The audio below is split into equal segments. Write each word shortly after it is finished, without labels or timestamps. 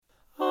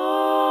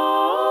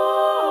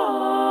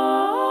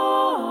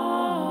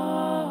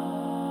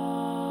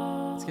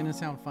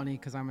sound funny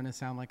because I'm going to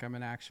sound like I'm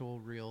an actual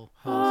real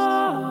host.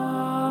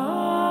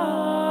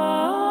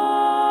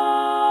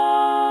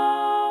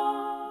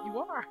 You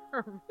are.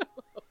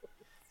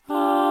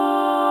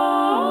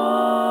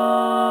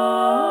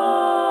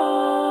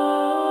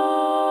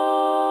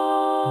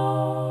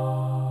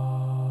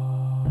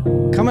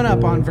 Coming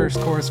up on Verse,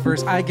 Chorus,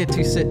 Verse, I get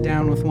to sit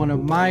down with one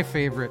of my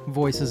favorite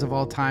voices of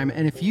all time.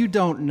 And if you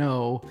don't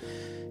know,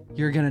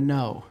 you're going to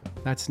know.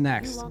 That's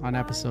next on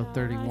episode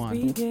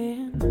 31.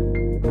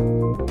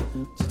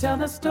 To tell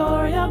the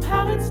story of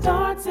how it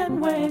starts and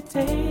where it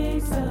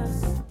takes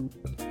us.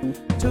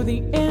 To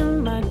the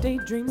end, my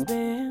daydreams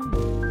bend.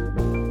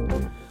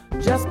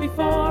 Just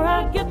before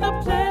I get the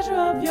pleasure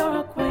of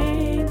your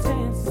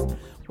acquaintance,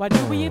 why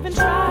do we even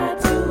try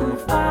to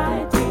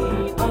fight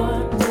the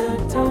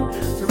undertow?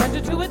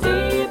 Surrender to a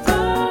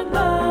deeper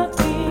love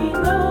we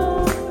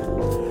know.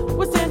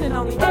 We're standing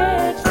on the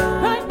edge,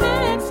 right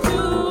next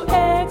to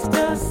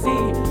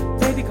ecstasy.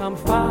 Baby, come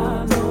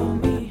follow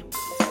me.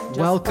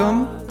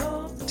 Welcome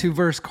to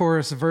Verse,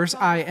 Chorus, Verse.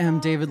 I am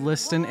David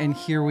Liston, and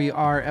here we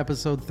are,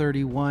 episode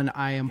 31.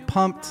 I am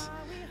pumped.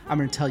 I'm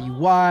going to tell you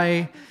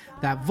why.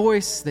 That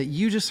voice that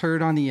you just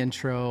heard on the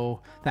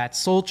intro, that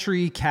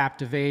sultry,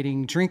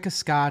 captivating, drink a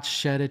scotch,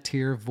 shed a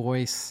tear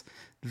voice,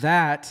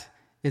 that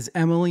is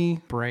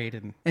Emily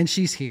Braden, and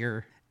she's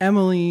here.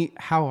 Emily,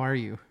 how are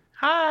you?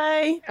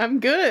 Hi, I'm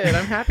good.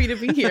 I'm happy to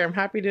be here. I'm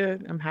happy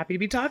to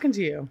be talking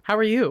to you. How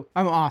are you?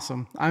 I'm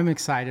awesome. I'm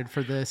excited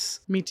for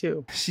this. Me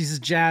too. She's a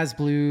jazz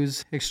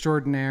blues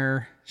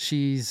extraordinaire.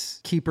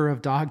 She's keeper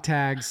of dog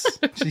tags.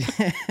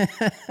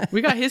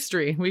 We got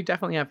history. We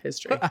definitely have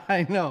history.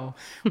 I know.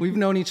 We've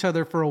known each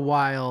other for a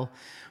while.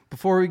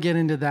 Before we get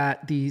into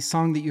that, the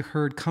song that you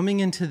heard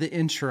coming into the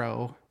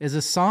intro is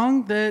a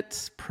song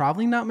that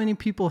probably not many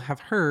people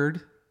have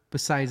heard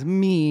besides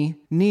me,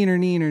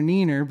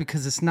 Neener,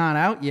 because it's not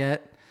out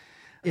yet.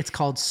 It's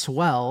called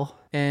Swell,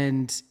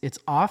 and it's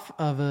off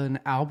of an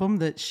album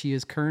that she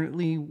is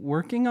currently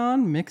working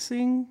on,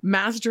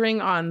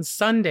 mastering on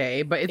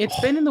Sunday, but it's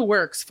been in the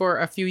works for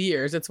a few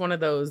years. It's one of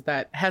those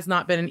that has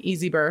not been an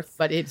easy birth,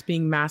 but it's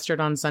being mastered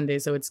on Sunday,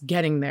 so it's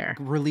getting there.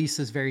 Release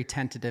is very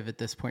tentative at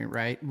this point,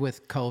 right?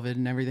 With COVID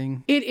and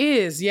everything. It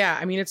is, yeah.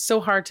 I mean, it's so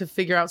hard to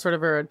figure out sort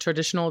of a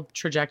traditional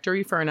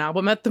trajectory for an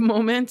album at the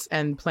moment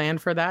and plan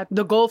for that.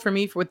 The goal for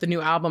me with the new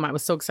album, I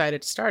was so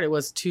excited to start it,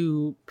 was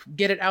to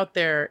get it out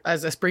there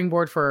as a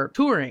springboard for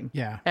touring.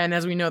 Yeah. And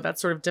as we know, that's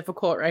sort of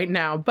difficult right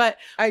now. But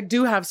I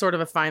do have sort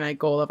of a finite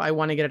goal of I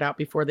want to get it out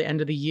before the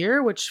end of the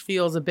year, which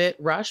feels a bit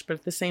rushed. But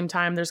at the same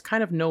time, there's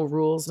kind of no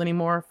rules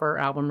anymore for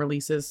album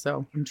releases.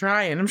 So I'm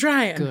trying.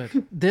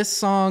 Good. This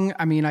song,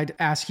 I mean, I'd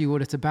ask you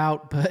what it's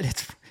about,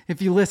 but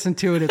if you listen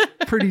to it, it's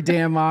pretty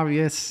damn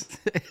obvious.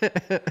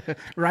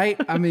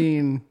 Right? I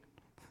mean...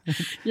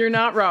 You're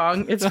not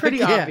wrong. It's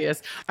pretty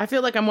obvious. I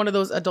feel like I'm one of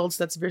those adults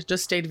that's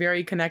just stayed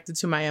very connected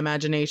to my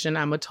imagination.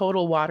 I'm a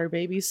total water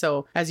baby.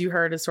 So as you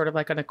heard, it's sort of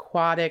like an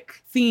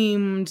aquatic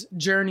themed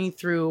journey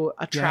through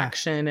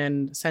attraction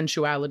and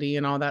sensuality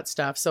and all that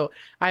stuff. So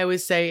I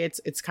always say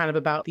it's kind of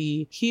about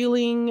the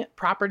healing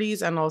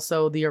properties and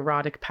also the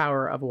erotic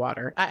power of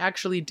water. I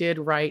actually did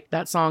write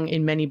that song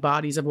in many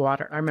bodies of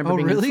water. I remember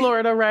being in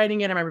Florida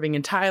writing it. I remember being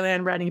in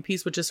Thailand writing a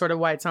piece, which is sort of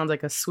why it sounds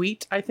like a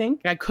suite, I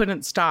think. I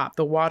couldn't stop.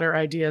 The water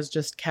ideas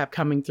just kept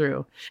coming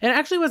through. And it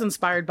actually was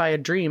inspired by a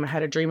dream. I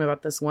had a dream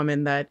about this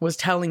woman that was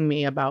telling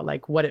me about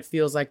like what it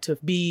feels like to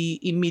be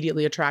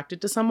immediately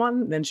attracted to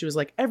someone. Then she was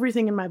like,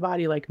 everything in my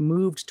body like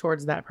moved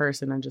towards that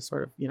person and just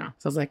sort of, So I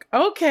was like,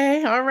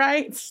 okay, all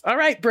right,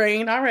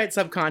 brain, all right,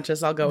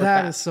 subconscious, I'll go with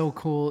that. That is so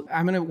cool.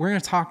 We're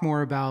gonna talk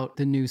more about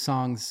the new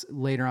songs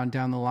later on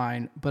down the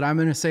line, but I'm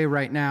gonna say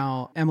right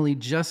now, Emily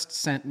just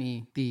sent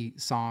me the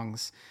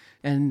songs.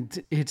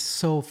 And it's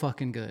so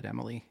fucking good,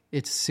 Emily.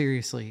 It's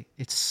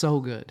so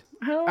good.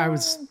 Oh. I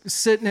was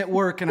sitting at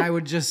work and I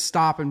would just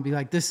stop and be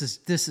like, this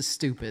is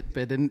stupid.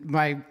 But and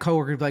my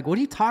coworker would be like, what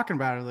are you talking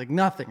about? I was like,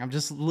 nothing. I'm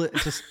just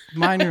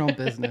mind your own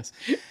business.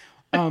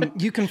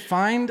 You can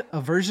find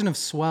a version of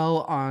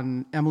Swell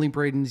on Emily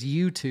Braden's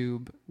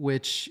YouTube,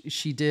 which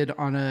she did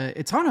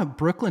it's on a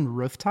Brooklyn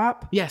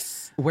rooftop.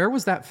 Yes. Where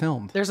was that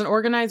filmed? There's an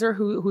organizer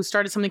who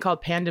started something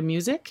called Panda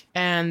Music,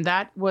 and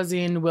that was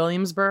in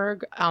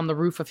Williamsburg on the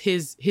roof of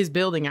his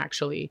building,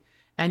 actually.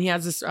 And he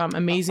has this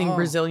amazing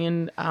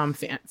Brazilian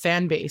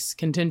fan base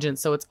contingent.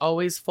 So it's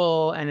always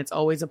full and it's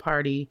always a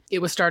party. It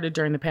was started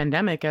during the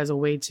pandemic as a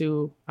way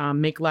to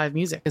make live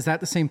music. Is that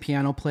the same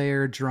piano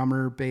player,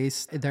 drummer,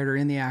 bass that are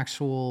in the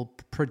actual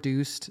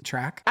produced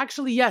track?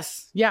 Actually,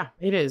 yes. Yeah,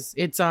 it is.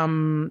 It's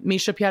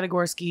Misha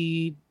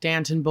Piatigorsky,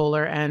 Danton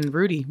Bowler, and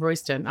Rudy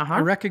Royston. I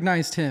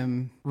recognized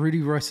him.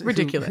 Rudy Royston.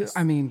 Ridiculous.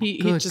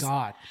 Good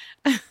God.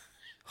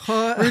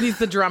 Rudy's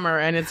the drummer,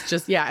 and it's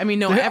just,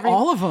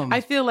 all of them.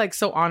 I feel like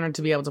so honored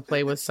to be able to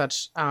play with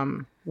such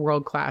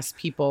world-class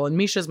people, and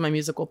Misha's my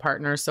musical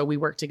partner, so we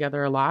work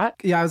together a lot.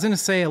 Yeah, I was going to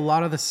say a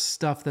lot of the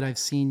stuff that I've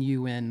seen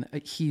you in,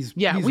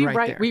 we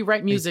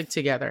write music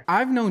together.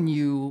 I've known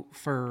you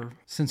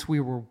since we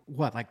were,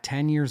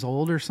 10 years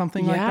old or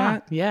something like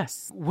that?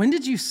 Yes. When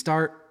did you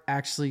start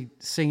actually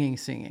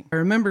singing? I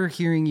remember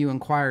hearing you in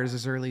choirs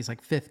as early as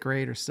like 5th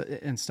grade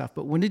and stuff,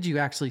 but when did you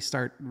actually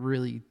start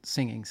really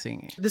singing?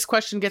 This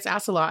question gets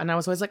asked a lot, and I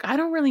was always like, I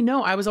don't really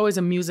know. I was always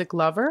a music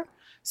lover.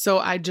 So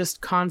I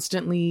just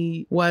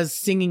constantly was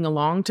singing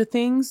along to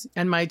things.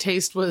 And my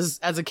taste was,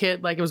 as a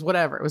kid, like it was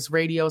whatever. It was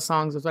radio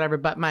songs, it was whatever.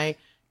 But my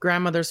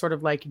grandmother sort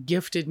of like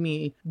gifted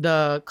me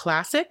the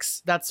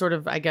classics. That's sort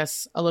of, I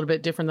guess, a little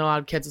bit different than a lot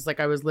of kids. It's like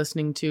I was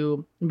listening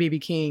to B.B.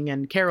 King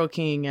and Carole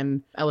King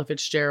and Ella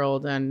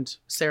Fitzgerald and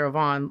Sarah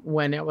Vaughan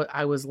when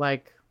I was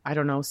like, I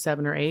don't know,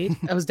 7 or 8.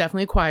 I was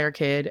definitely a choir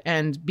kid.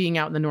 And being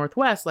out in the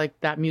Northwest, like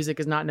that music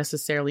is not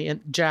necessarily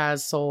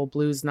jazz, soul,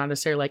 blues, not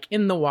necessarily like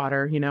in the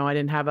water. You know, I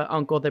didn't have an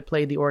uncle that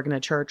played the organ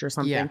at church or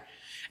something. Yeah.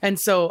 And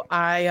so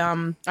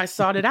I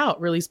sought it out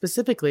really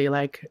specifically,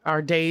 like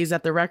our days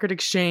at the record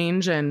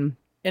exchange, and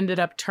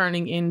ended up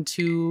turning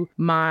into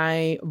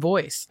my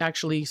voice,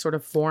 actually sort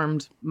of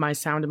formed my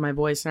sound in my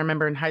voice. And I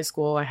remember in high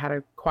school, I had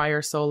a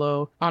choir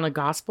solo on a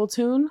gospel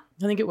tune.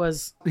 I think it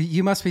was...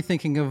 You must be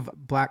thinking of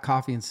Black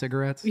Coffee and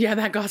Cigarettes. Yeah,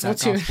 that gospel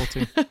tune.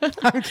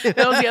 That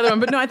was the other one.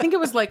 But no, I think it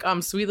was like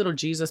Sweet Little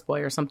Jesus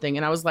Boy or something.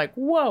 And I was like,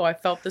 whoa, I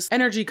felt this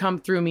energy come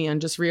through me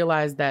and just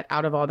realized that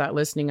out of all that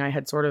listening, I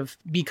had sort of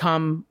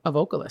become a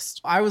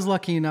vocalist. I was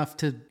lucky enough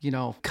to,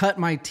 cut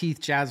my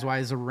teeth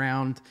jazz-wise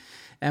around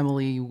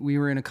Emily. We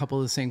were in a couple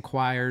of the same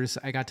choirs.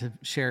 I got to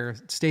share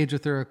stage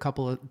with her a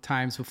couple of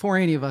times before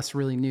any of us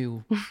really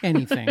knew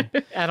anything.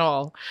 At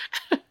all.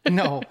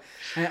 No.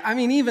 I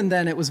mean, even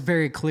then it was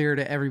very clear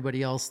to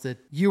everybody else that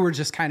you were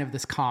just kind of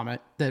this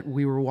comet that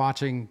we were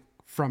watching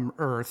from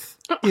Earth.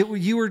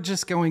 You were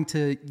going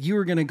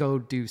to go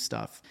do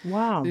stuff.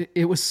 Wow.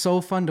 It was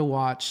so fun to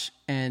watch.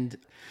 And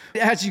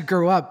as you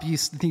grow up, you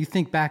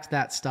think back to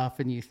that stuff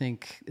and you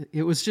think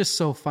it was just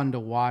so fun to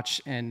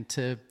watch, and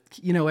to,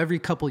 every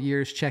couple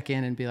years check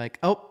in and be like,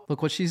 oh,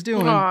 look what she's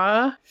doing.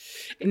 Aww.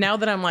 Now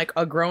that I'm like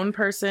a grown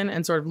person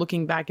and sort of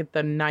looking back at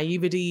the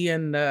naivety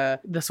and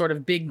the sort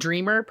of big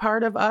dreamer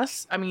part of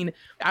us. I mean,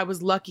 I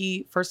was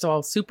lucky, first of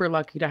all, super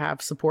lucky to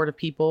have supportive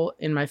people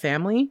in my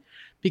family,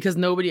 because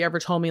nobody ever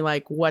told me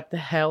like, what the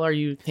hell are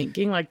you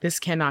thinking? Like, this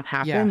cannot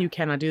happen. Yeah. You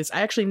cannot do this.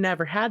 I actually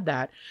never had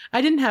that.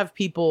 I didn't have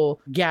people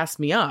gas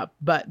me up,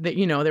 but they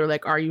were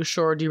like, are you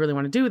sure? Do you really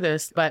want to do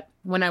this? But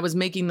when I was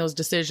making those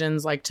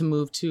decisions, like to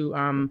move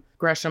to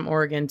Gresham,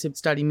 Oregon to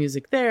study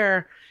music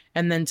there,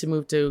 and then to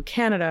move to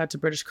Canada, to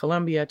British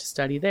Columbia to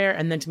study there,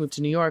 and then to move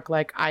to New York,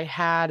 like I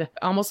had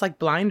almost like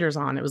blinders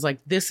on. It was like,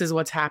 this is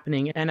what's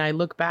happening. And I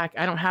look back,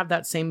 I don't have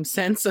that same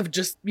sense of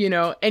just,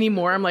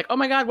 anymore. I'm like, oh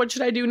my God, what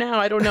should I do now?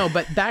 I don't know.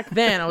 But back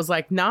then I was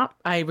like,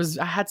 I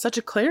had such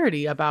a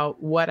clarity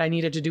about what I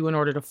needed to do in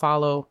order to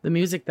follow the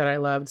music that I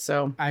loved.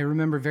 So I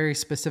remember very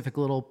specific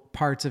little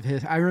parts of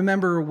his. I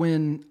remember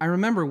when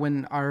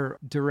our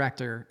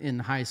director in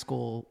high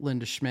school,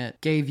 Linda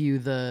Schmidt, gave you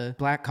the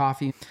Black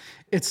Coffee.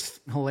 It's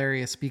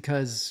hilarious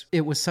because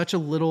it was such a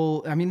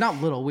little, not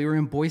little, we were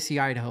in Boise,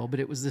 Idaho, but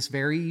it was this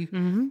very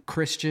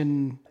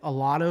Christian, a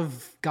lot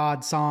of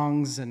God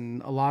songs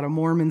and a lot of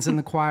Mormons in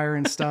the choir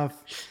and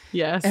stuff.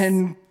 Yes.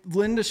 And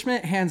Linda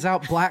Schmidt hands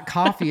out Black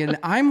Coffee, and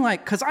I'm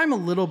like, because I'm a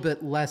little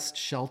bit less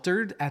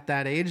sheltered at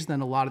that age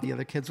than a lot of the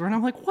other kids were, and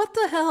I'm like, what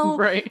the hell?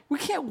 Right.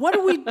 What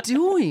are we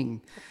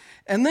doing?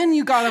 And then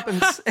you got up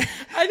and...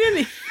 I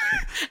didn't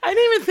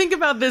even think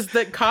about this,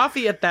 that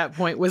coffee at that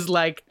point was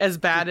like as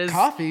bad as...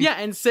 Coffee? Yeah,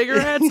 and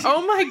cigarettes.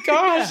 Oh my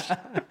gosh.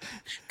 Yeah.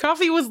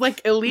 Coffee was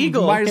like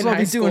illegal. Might as well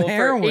be doing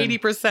heroin.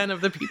 For 80%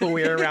 of the people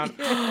we were around.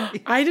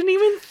 I didn't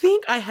even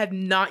think, I had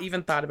not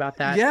even thought about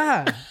that.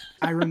 Yeah.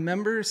 I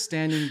remember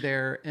standing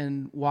there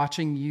and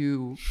watching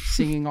you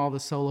singing all the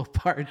solo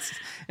parts,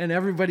 and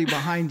everybody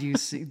behind you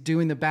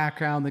doing the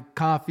background, the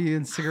coffee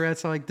and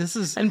cigarettes. I'm like, this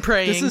is... And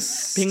praying,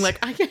 being like,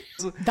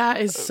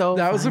 that is so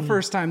That was funny. the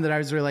first time that I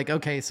was really like,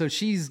 okay, so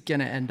she's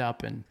going to end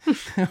up in...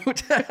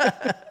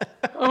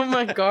 Oh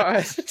my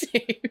gosh,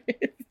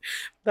 David.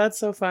 That's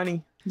so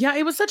funny. Yeah,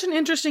 it was such an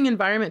interesting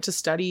environment to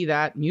study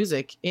that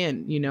music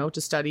in,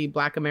 to study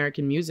Black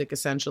American music,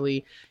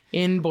 essentially,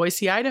 in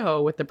Boise,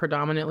 Idaho, with the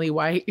predominantly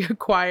white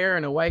choir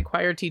and a white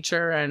choir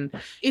teacher. And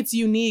it's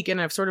unique. And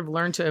I've sort of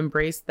learned to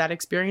embrace that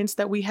experience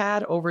that we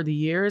had over the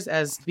years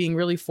as being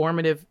really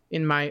formative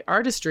in my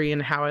artistry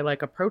and how I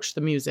approach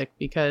the music,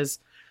 because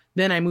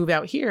then I move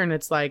out here and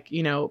it's like,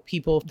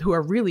 people who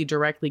are really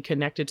directly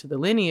connected to the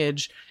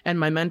lineage. And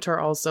my mentor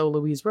also,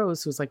 Louise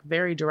Rose, who's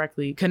very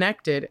directly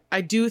connected.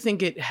 I do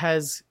think it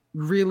has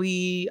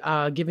really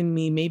given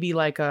me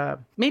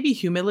maybe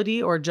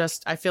humility, or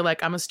just, I feel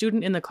like I'm a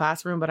student in the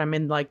classroom, but I'm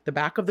in the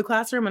back of the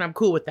classroom, and I'm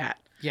cool with that.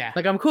 Yeah.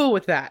 I'm cool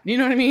with that. You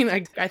know what I mean?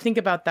 I think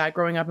about that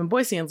growing up in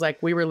Boise, and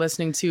it's we were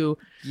listening to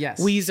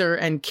Weezer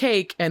and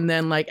Cake, and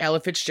then Ella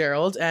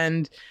Fitzgerald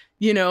and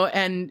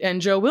and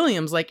Joe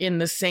Williams, in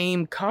the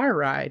same car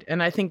ride.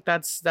 And I think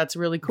that's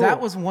really cool. That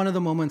was one of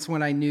the moments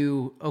when I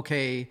knew,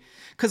 okay,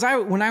 because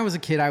when I was a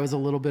kid, I was a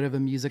little bit of a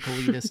music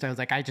elitist. I was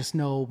like, I just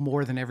know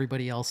more than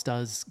everybody else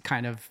does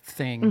kind of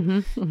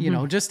thing.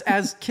 Just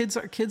as kids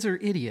are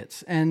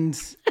idiots. And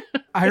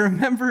I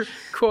remember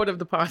Quote of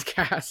the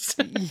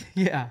podcast.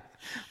 Yeah.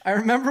 I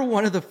remember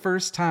one of the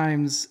first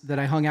times that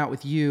I hung out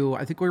with you.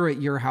 I think we were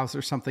at your house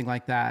or something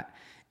like that.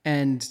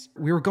 And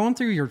we were going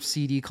through your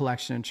CD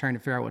collection and trying to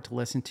figure out what to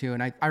listen to.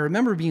 And I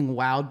remember being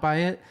wowed by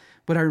it,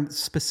 but I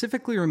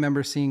specifically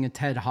remember seeing a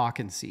Ted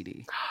Hawkins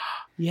CD.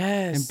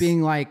 Yes. And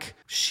being like,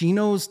 she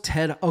knows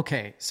Ted.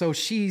 Okay, so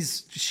she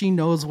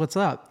knows what's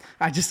up.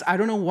 I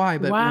don't know why,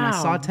 but when I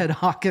saw Ted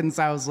Hawkins,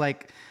 I was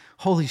like,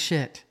 holy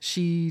shit,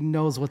 she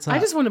knows what's up. I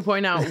just want to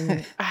point out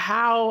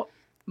how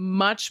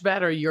much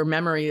better your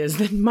memory is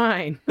than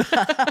mine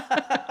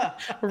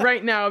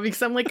right now,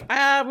 because I'm like,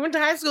 we went to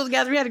high school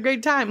together. We had a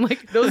great time.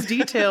 Like those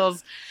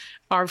details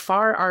are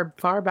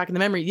far back in the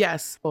memory.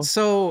 Yes.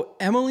 So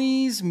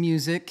Emily's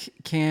music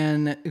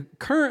can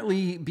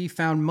currently be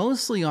found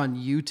mostly on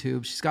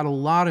YouTube. She's got a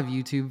lot of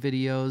YouTube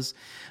videos.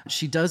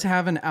 She does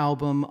have an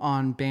album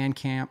on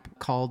Bandcamp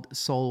called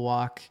Soul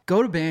Walk.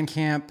 Go to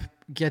Bandcamp,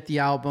 get the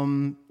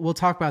album. We'll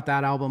talk about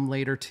that album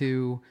later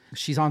too.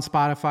 She's on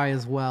Spotify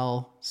as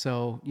well.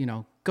 So,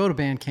 go to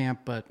Bandcamp,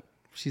 but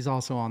she's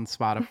also on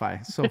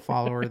Spotify, so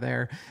follow her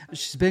there.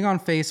 She's big on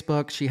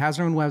Facebook. She has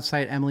her own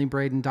website,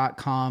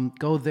 emilybraden.com.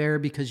 Go there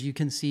because you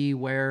can see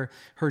where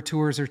her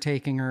tours are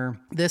taking her.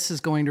 This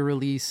is going to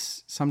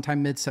release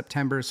sometime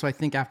mid-September, so I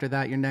think after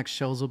that, your next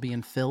shows will be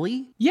in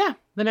Philly. Yeah,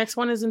 the next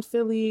one is in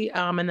Philly,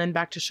 and then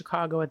back to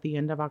Chicago at the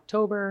end of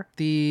October.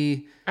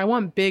 I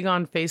want Big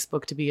on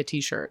Facebook to be a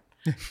t-shirt.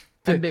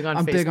 I'm big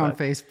on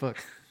Facebook.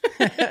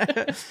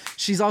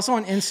 She's also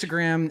on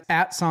Instagram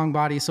at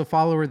Songbody, so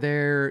follow her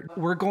there.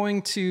 We're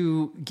going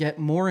to get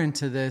more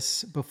into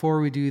this. Before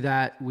we do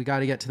that, we got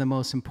to get to the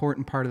most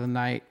important part of the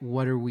night.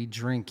 What are we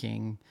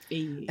drinking?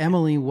 Hey.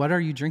 Emily, what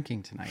are you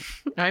drinking tonight?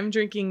 I'm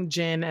drinking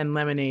gin and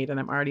lemonade, and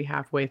I'm already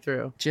halfway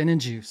through. Gin and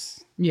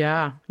juice.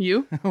 Yeah.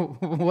 You?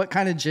 What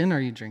kind of gin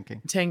are you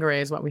drinking? Tanqueray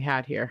is what we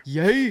had here.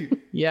 Yay!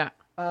 Yeah.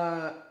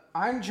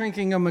 I'm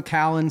drinking a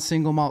Macallan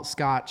single malt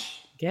scotch.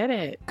 Get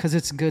it. Because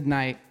it's good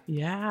night.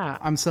 Yeah.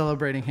 I'm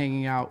celebrating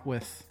hanging out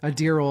with a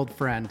dear old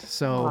friend.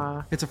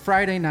 So It's a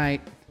Friday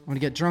night. I'm going to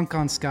get drunk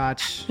on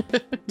scotch,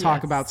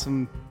 talk about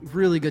some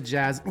really good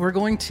jazz. We're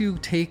going to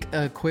take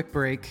a quick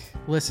break,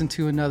 listen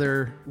to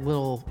another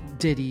little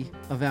ditty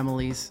of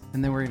Emily's,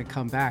 and then we're going to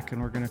come back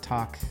and we're going to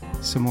talk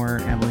some more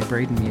Emily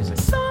Braden music.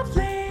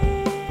 Softly,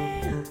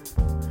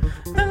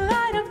 the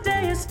light of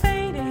day is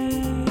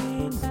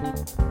fading.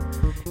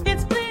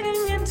 It's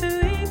bleeding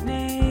into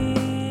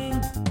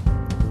evening.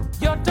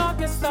 Your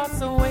darkest thoughts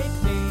awakening.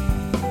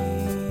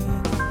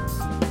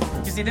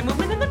 You see the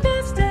movement in the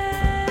distance.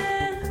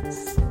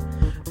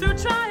 Through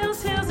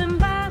trials, hills, and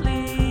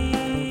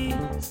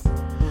valleys.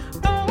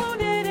 Though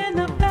wounded in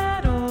the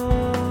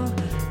battle,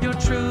 your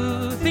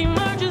truth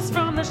emerges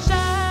from the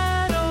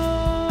shadows.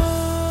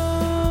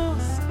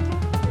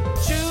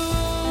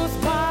 Choose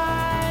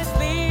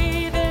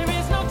wisely, there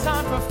is no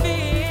time for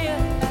fear.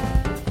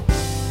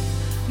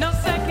 No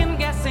second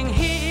guessing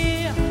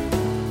here.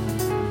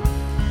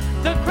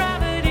 The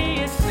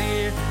gravity is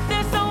clear.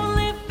 There's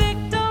only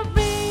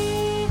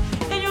victory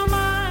in your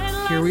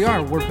mind. Here we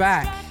are. We're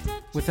back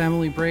with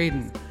Emily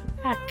Braden.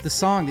 The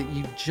song that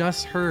you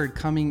just heard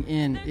coming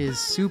in is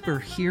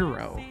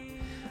Superhero.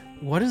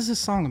 What is this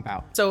song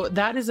about? So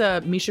that is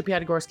a Misha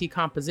Piatigorsky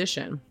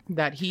composition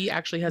that he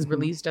actually has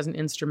released as an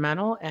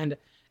instrumental. And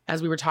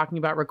as we were talking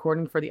about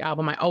recording for the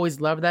album, I always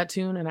loved that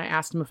tune. And I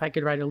asked him if I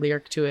could write a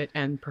lyric to it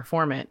and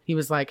perform it. He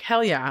was like,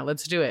 hell yeah,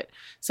 let's do it.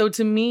 So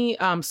to me,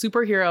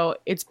 Superhero,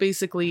 it's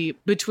basically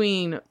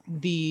between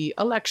the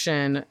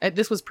election.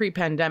 This was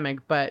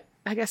pre-pandemic, but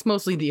I guess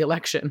mostly the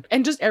election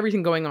and just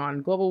everything going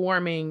on, global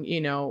warming,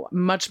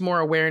 much more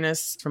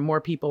awareness from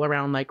more people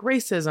around like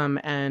racism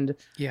and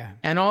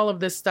all of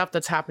this stuff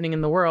that's happening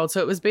in the world.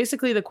 So it was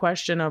basically the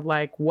question of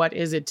like, what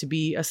is it to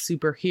be a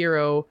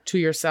superhero to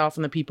yourself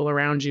and the people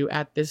around you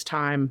at this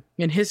time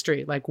in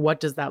history? Like,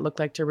 what does that look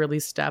like to really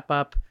step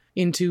up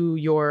into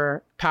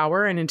your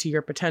power and into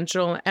your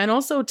potential, and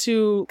also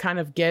to kind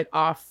of get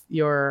off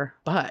your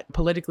butt,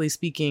 politically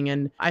speaking.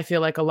 And I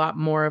feel like a lot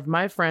more of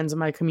my friends in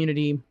my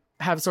community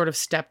have sort of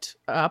stepped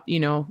up,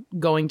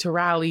 going to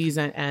rallies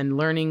and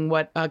learning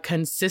what a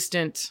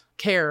consistent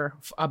care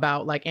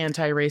about like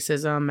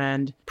anti-racism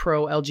and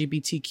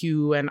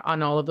pro-LGBTQ and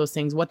on all of those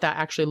things, what that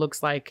actually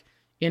looks like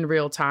in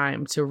real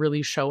time to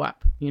really show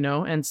up,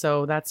 And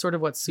so that's sort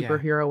of what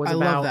Superhero was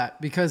about. I love that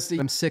because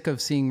I'm sick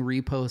of seeing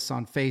reposts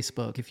on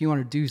Facebook. If you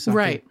want to do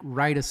something,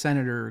 write a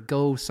senator,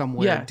 go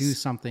somewhere, do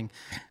something.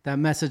 That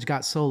message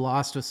got so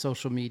lost with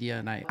social media,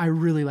 and I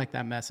really like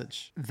that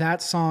message.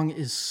 That song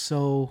is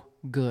so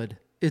good.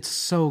 It's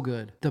so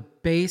good. The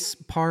bass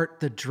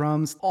part, the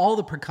drums, all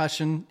the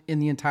percussion in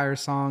the entire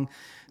song,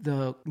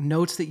 the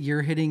notes that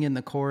you're hitting in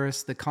the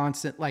chorus, the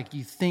constant, like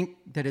you think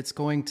that it's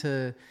going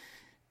to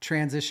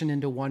transition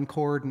into one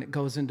chord and it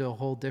goes into a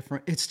whole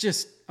different, it's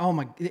just, oh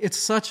my, it's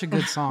such a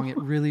good song. It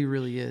really,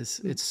 really is.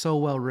 It's so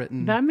well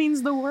written. That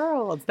means the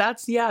world.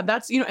 That's,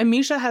 and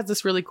Misha has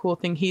this really cool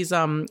thing. He's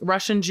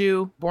Russian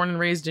Jew, born and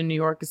raised in New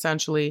York,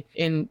 essentially,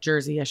 in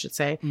Jersey, I should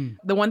say.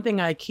 The one thing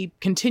I keep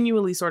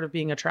continually sort of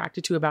being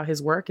attracted to about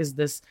his work is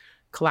this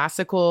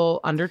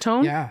classical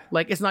undertone. Yeah.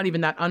 Like, it's not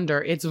even that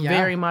under. It's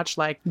very much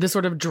like the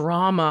sort of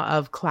drama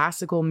of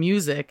classical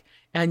music.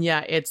 And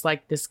yeah, it's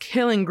like this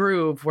killing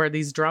groove where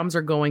these drums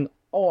are going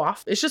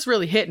off. It's just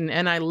really hitting.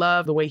 And I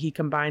love the way he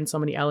combines so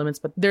many elements,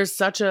 but there's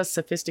such a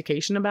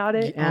sophistication about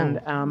it.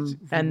 And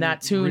that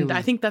tune, really,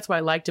 I think that's why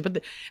I liked it.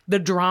 But the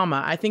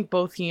drama, I think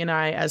both he and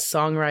I as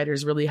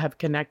songwriters really have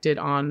connected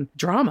on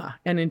drama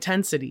and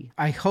intensity.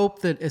 I hope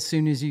that as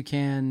soon as you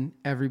can,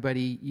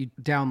 everybody, you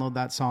download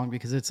that song,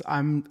 because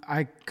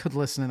I could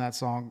listen to that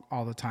song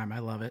all the time. I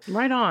love it.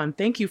 Right on.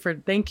 Thank you.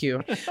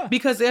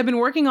 Because I've been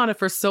working on it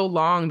for so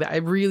long that I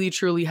really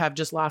truly have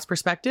just lost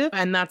perspective.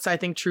 And that's, I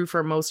think, true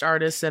for most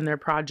artists and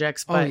their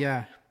projects. But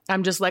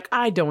I'm just like,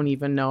 I don't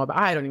even know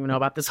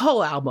about this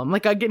whole album.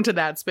 Like, I get into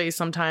that space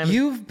sometimes.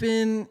 You've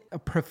been a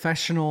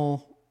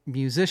professional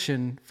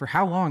musician for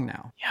how long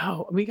now?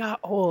 Yo, we got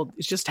old.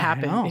 It just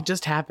happened. It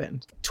just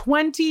happened.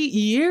 20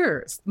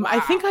 years. Wow.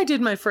 I think I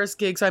did my first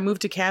gig. So I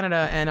moved to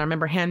Canada, and I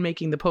remember hand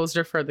making the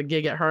poster for the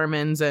gig at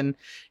Herman's, and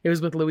it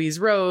was with Louise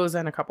Rose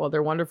and a couple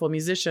other wonderful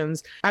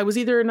musicians. I was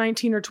either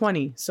 19 or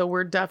 20. So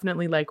we're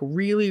definitely like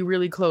really,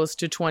 really close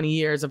to 20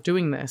 years of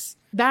doing this.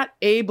 That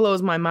A,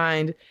 blows my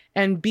mind,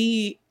 and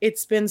B,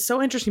 it's been so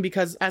interesting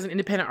because as an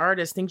independent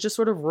artist, things just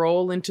sort of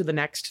roll into the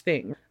next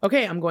thing.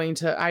 Okay, I'm going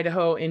to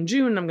Idaho in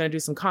June. I'm going to do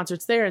some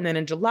concerts there. And then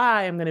in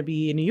July, I'm going to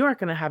be in New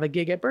York and I have a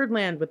gig at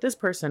Birdland with this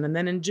person. And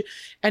then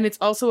and it's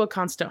also a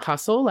constant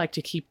hustle, like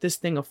to keep this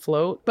thing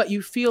afloat. But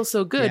you feel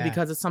so good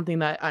because it's something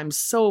that I'm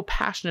so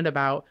passionate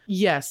about.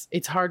 Yes,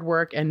 it's hard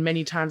work. And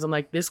many times I'm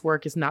like, this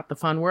work is not the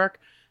fun work.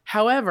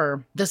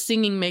 However, the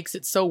singing makes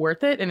it so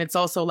worth it. And it's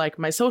also like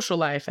my social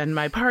life and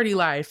my party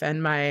life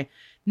and my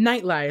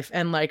nightlife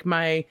and like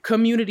my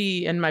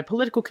community and my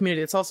political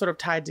community. It's all sort of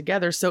tied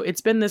together. So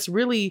it's been this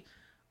really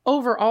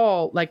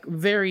overall like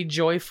very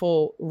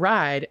joyful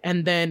ride.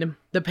 And then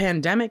the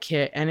pandemic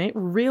hit, and it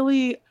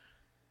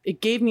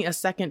gave me a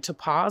second to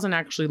pause and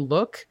actually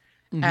look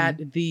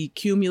at the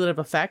cumulative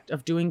effect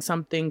of doing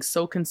something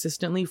so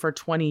consistently for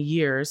 20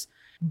 years,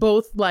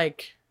 both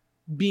like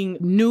being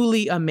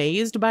newly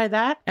amazed by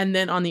that. And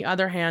then on the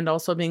other hand,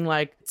 also being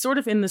like, sort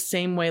of in the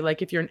same way,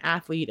 like if you're an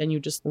athlete and you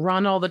just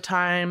run all the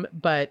time,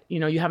 but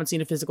you haven't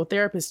seen a physical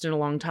therapist in a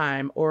long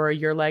time, or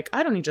you're like,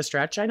 I don't need to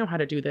stretch. I know how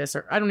to do this,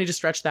 or I don't need to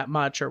stretch that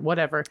much or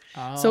whatever.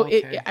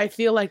 I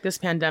feel like this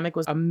pandemic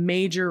was a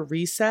major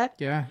reset.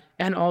 Yeah.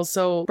 And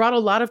also brought a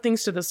lot of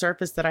things to the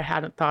surface that I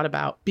hadn't thought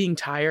about. Being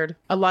tired.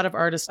 A lot of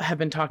artists have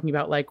been talking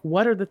about like,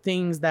 what are the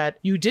things that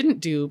you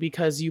didn't do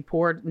because you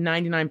poured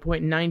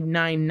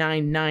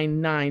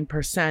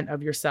 99.99999%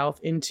 of yourself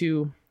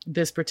into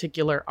this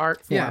particular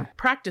art form.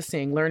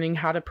 Practicing, learning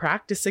how to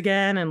practice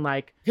again. And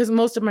like, because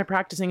most of my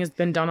practicing has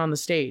been done on the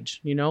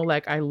stage,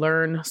 like I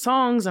learn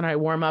songs and I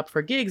warm up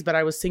for gigs, but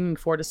I was singing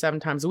 4 to 7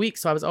 times a week.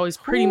 So I was always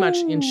pretty much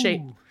in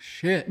shape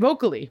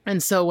vocally.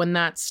 And so when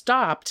that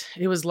stopped,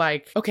 it was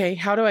like, okay,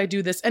 how do I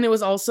do this? And it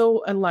was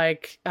also I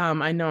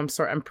know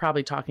I'm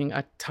probably talking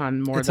a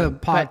ton more. It's a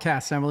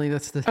podcast, Emily.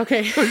 That's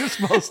what you're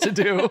supposed to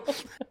do.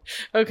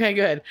 Okay,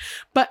 good.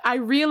 But I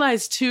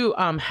realized too,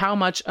 how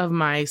much of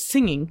my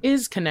singing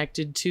is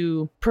connected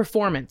to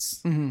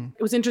performance.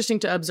 It was interesting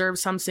to observe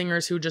some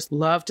singers who just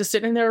love to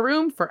sit in their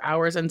room for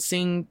hours and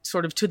sing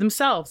sort of to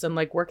themselves and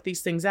like work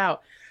these things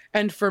out.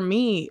 And for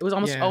me, it was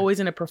almost always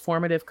in a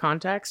performative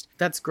context.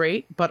 That's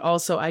great. But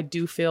also I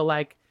do feel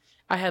like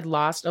I had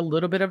lost a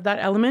little bit of that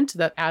element,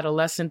 that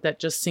adolescent that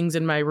just sings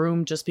in my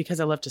room just because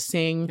I love to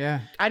sing.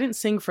 Yeah. I didn't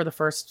sing for the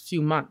first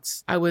few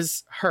months. I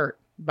was hurt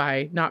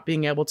by not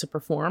being able to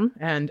perform.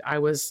 And I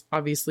was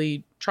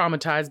obviously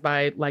traumatized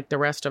by, like the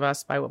rest of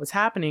us, by what was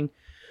happening.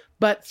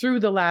 But through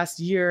the last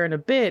year and a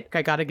bit,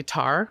 I got a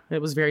guitar.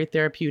 It was very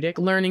therapeutic,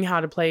 learning how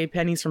to play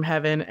Pennies from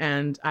Heaven.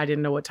 And I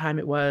didn't know what time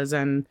it was.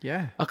 And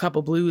a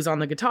couple blues on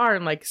the guitar,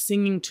 and like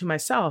singing to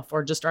myself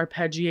or just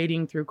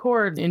arpeggiating through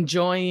chords,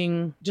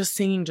 enjoying just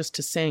singing just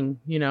to sing,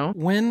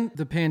 When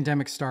the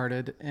pandemic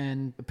started,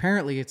 and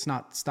apparently it's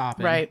not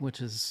stopping,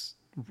 which is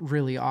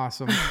really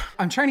awesome.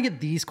 I'm trying to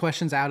get these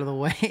questions out of the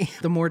way,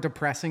 the more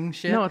depressing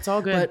shit. No, it's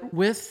all good. But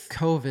with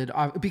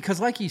COVID, because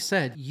like you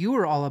said, you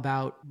were all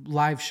about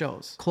live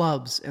shows,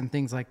 clubs and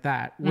things like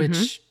that,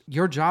 which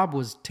your job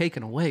was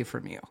taken away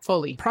from you.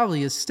 Fully.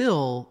 Probably is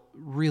still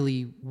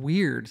really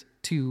weird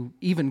to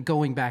even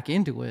going back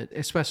into it,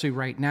 especially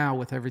right now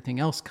with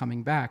everything else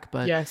coming back.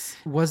 But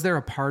was there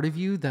a part of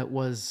you that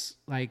was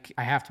like,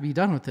 I have to be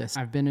done with this?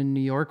 I've been in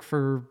New York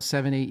for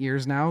 7-8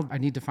 years now. I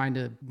need to find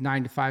a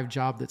 9-to-5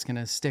 job that's going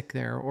to stick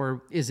there.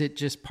 Or is it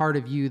just part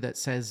of you that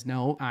says,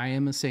 no, I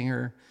am a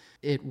singer.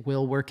 It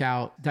will work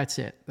out. That's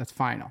it. That's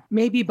final.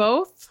 Maybe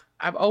both.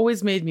 I've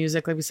always made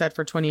music, like we said,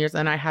 for 20 years.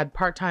 And I had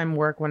part-time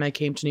work when I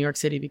came to New York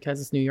City because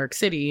it's New York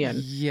City.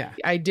 And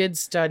I did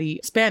study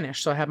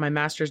Spanish. So I have my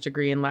master's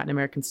degree in Latin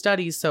American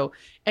studies. So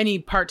any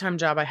part-time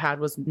job I had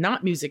was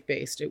not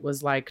music-based. It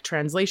was like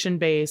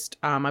translation-based.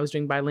 I was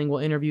doing bilingual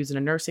interviews in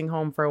a nursing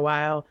home for a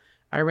while.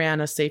 I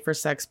ran a safer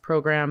sex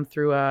program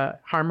through a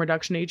harm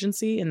reduction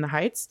agency in the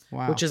Heights,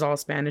 which is all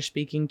Spanish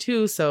speaking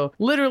too. So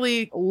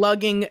literally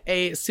lugging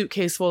a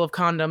suitcase full of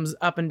condoms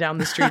up and down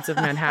the streets of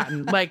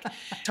Manhattan, like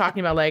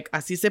talking about like,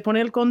 así se pone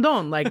el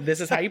condón, like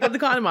this is how you put the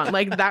condom on.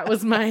 Like that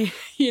was my,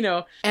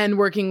 and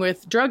working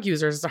with drug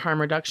users as a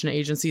harm reduction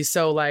agency.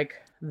 So like,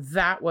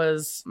 that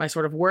was my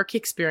sort of work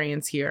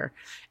experience here.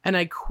 And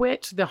I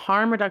quit the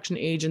harm reduction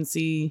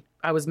agency.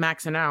 I was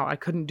maxing out. I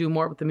couldn't do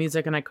more with the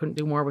music and I couldn't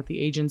do more with the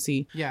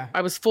agency. Yeah.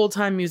 I was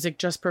full-time music,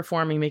 just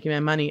performing, making my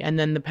money. And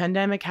then the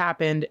pandemic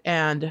happened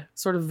and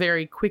sort of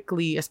very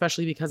quickly,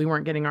 especially because we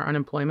weren't getting our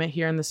unemployment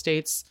here in the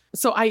States.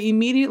 So I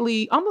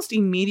almost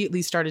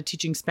immediately started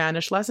teaching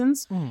Spanish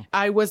lessons.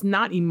 I was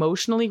not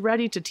emotionally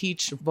ready to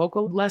teach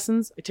vocal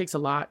lessons. It takes a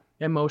lot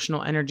of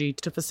emotional energy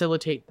to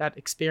facilitate that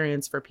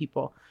experience for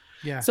people.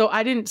 Yeah. So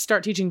I didn't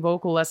start teaching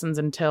vocal lessons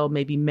until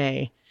maybe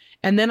May.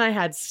 And then I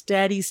had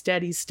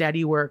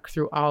steady work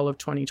through all of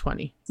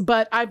 2020.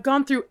 But I've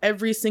gone through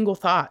every single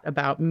thought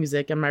about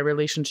music and my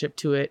relationship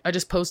to it. I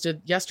just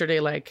posted yesterday,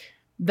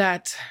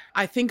 that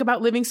I think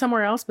about living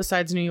somewhere else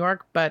besides New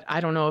York, but I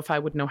don't know if I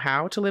would know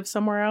how to live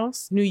somewhere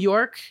else. New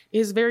York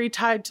is very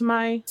tied to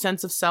my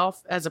sense of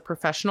self as a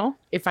professional.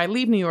 If I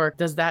leave New York,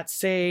 does that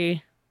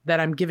say that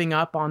I'm giving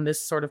up on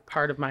this sort of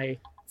part of my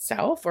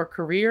self or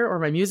career or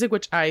my music,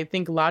 which I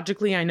think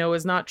logically I know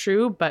is not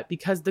true, but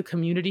because the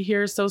community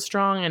here is so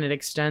strong and it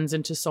extends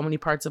into so many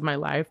parts of my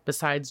life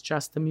besides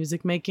just the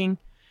music making,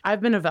 I've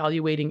been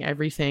evaluating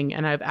everything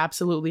and I've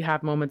absolutely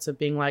had moments of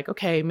being like,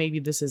 okay, maybe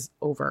this is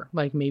over.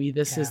 Like maybe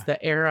this is the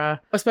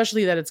era,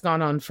 especially that it's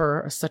gone on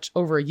for such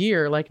over a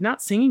year, like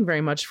not singing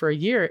very much for a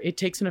year. It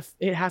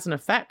has an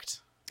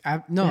effect.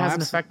 It has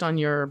an effect on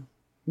your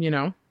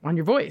on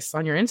your voice,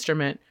 on your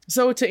instrument.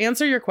 So to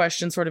answer your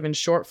question sort of in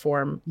short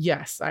form,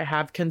 yes, I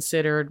have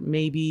considered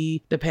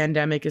maybe the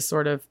pandemic is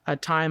sort of a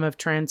time of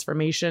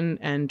transformation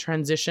and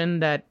transition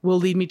that will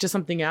lead me to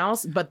something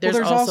else. But there's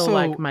also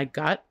like my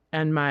gut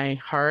and my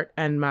heart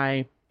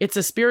and it's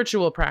a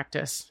spiritual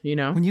practice,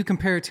 When you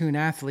compare it to an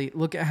athlete,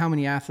 look at how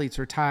many athletes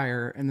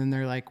retire and then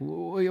they're like,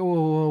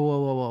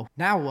 whoa.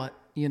 Now what?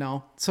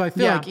 So I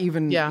feel like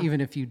even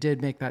if you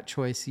did make that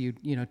choice,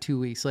 2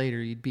 weeks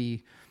later, you'd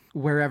be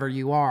wherever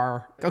you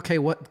are. Okay,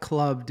 what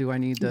club do I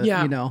need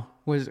to,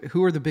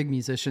 who are the big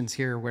musicians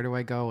here? Where do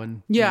I go?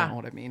 And you know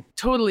what I mean?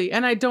 Totally.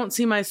 And I don't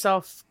see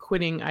myself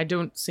quitting. I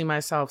don't see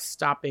myself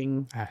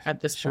stopping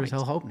at this point. Sure as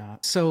hell hope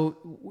not. So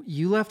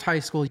you left high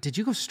school. Did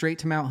you go straight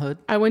to Mount Hood?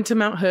 I went to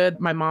Mount Hood.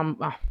 My mom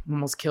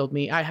almost killed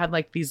me. I had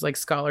these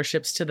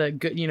scholarships to the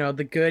good,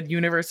 the good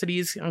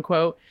universities,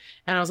 unquote.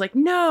 And I was like,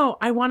 no,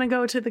 I want to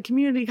go to the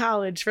community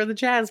college for the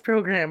jazz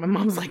program. And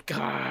mom's like,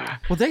 ah.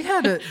 Well, they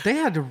had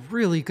a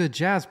really good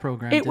jazz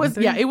program. It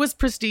was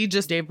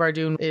prestigious. Dave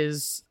Bardoon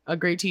is a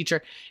great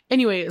teacher.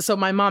 Anyway, so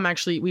my mom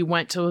we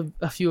went to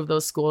a few of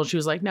those schools. She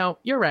was like, no,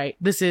 you're right.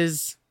 This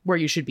is where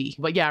you should be.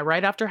 But yeah,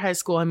 right after high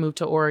school, I moved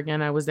to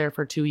Oregon. I was there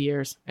for 2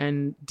 years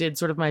and did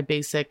sort of my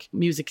basic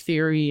music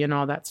theory and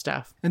all that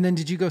stuff. And then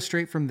did you go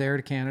straight from there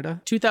to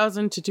Canada?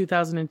 2000 to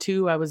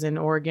 2002, I was in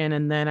Oregon.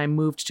 And then I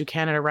moved to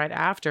Canada right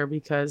after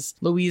because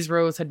Louise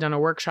Rose had done a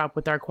workshop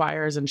with our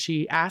choirs. And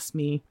she asked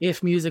me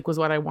if music was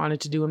what I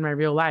wanted to do in my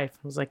real life.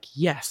 I was like,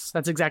 yes,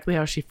 that's exactly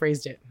how she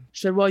phrased it.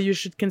 She said, well, you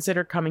should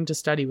consider coming to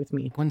study with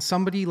me. When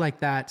somebody like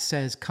that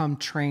says, come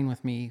train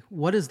with me,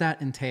 what does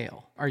that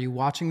entail? Are you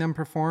watching them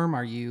perform?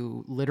 Are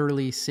you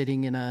literally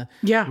sitting in a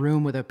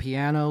room with a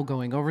piano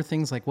going over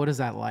things? Like, what is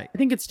that like? I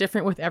think it's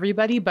different with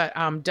everybody, but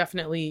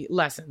definitely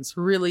lessons,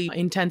 really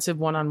intensive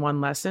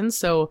one-on-one lessons.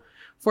 So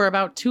for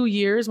about 2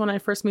 years when I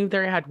first moved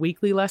there, I had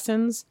weekly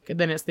lessons.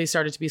 Then they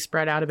started to be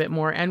spread out a bit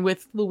more. And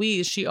with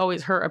Louise,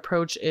 her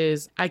approach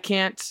is, I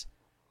can't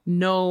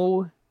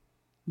know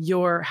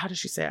how does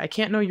she say it? I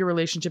can't know your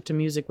relationship to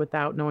music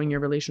without knowing your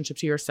relationship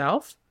to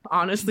yourself.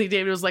 Honestly,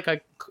 David, it was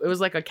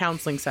like a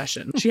counseling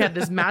session. She had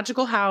this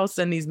magical house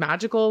and these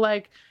magical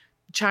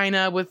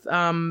china with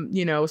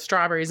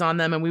strawberries on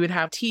them, and we would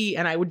have tea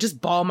and I would just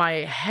bawl my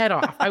head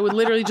off. I would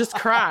literally just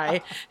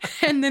cry.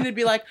 And then it'd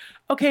be like,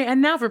 okay,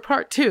 and now for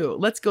part 2,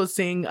 let's go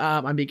sing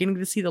I'm Beginning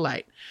to See the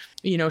Light.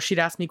 She'd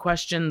ask me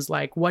questions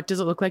like, what does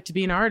it look like to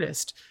be an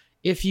artist?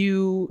 If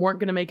you weren't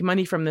going to make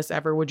money from this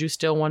ever, would you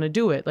still want to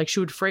do it? Like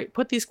she would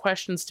put these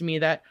questions to me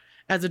that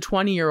as a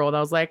 20-year-old, I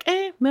was like,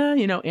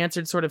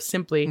 answered sort of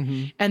simply.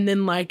 Mm-hmm. And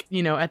then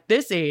at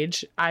this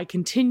age, I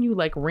continue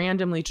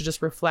randomly to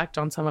just reflect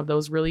on some of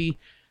those really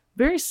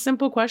very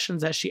simple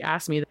questions that she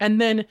asked me. And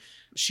then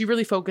she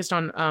really focused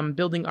on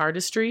building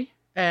artistry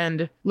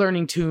and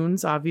learning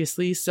tunes,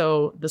 obviously.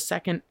 So the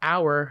second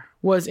hour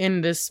was in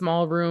this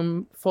small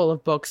room full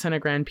of books and a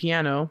grand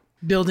piano.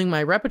 building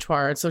my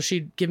repertoire. And so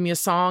she'd give me a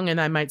song and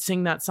I might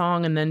sing that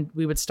song, and then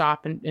we would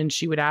stop and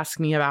she would ask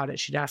me about it.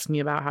 She'd ask me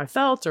about how I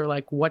felt, or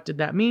like, what did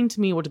that mean to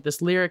me? What did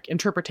this lyric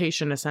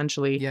interpretation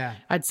essentially? Yeah.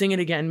 I'd sing it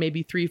again,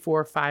 maybe 3,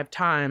 4, 5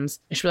 times.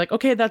 And she'd be like,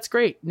 okay, that's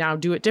great. Now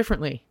do it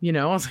differently. You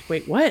know, I was like,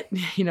 wait, what?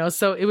 You know,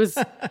 so it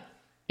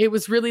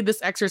was really this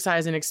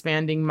exercise in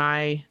expanding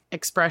my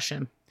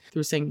expression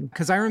through singing.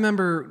 Because I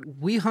remember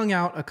we hung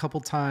out a couple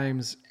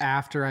times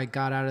after I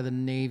got out of the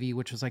Navy,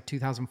 which was like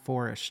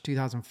 2004-ish,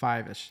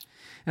 2005-ish.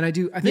 And I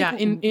think yeah,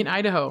 in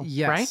Idaho,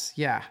 yes, right?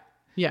 Yeah.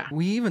 Yeah.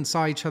 We even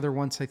saw each other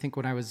once, I think,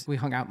 when we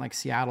hung out in like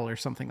Seattle or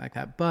something like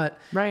that. But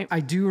right. I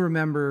do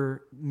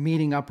remember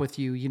meeting up with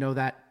you, you know,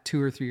 that 2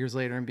 or 3 years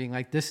later and being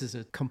like, this is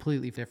a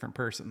completely different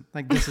person.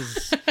 Like this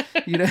is,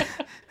 you know.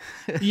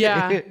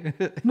 Yeah.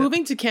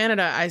 Moving to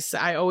Canada,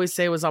 I always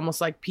say was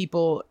almost like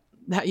people,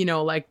 you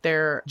know, like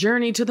their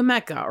journey to the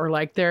Mecca, or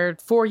like their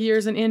 4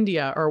 years in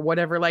India or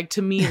whatever. Like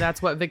to me,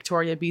 that's what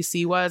Victoria,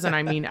 BC was. And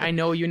I mean, I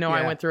know, you know,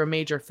 Yeah. I went through a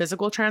major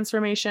physical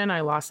transformation.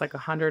 I lost like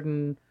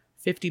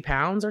 150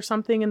 pounds or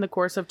something in the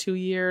course of 2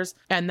 years.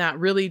 And that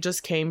really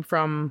just came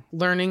from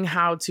learning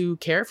how to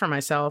care for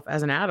myself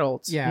as an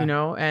adult, Yeah. you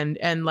know,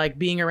 and like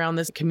being around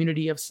this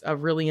community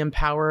of really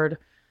empowered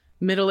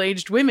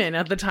middle-aged women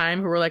at the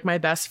time who were like my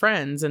best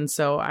friends. And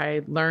so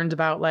I learned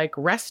about like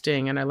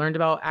resting, and I learned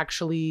about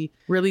actually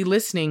really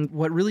listening.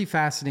 What really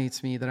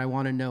fascinates me that I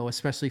want to know,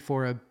 especially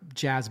for a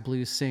jazz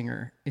blues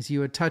singer, is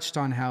you had touched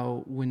on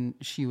how when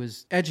she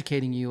was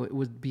educating you, it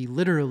would be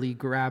literally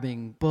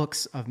grabbing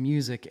books of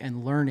music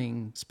and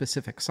learning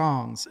specific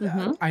songs.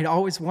 Mm-hmm. I'd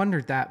always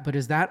wondered that, but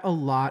is that a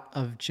lot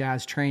of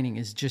jazz training,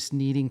 is just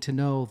needing to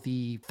know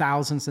the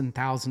thousands and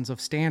thousands of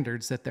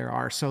standards that there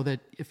are, so that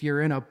if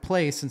you're in a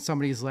place and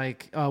somebody's like,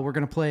 we're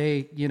going to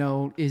play, you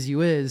know, Is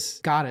You Is,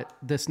 got it,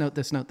 this note,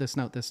 this note, this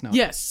note, this note.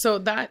 Yes. So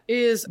that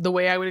is the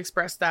way I would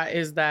express that,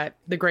 is that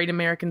the Great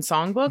American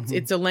Songbook, Mm-hmm.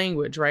 it's a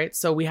language, right?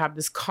 So we have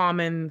this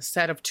common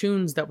set of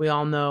tunes that we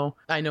all know.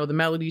 I know the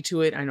melody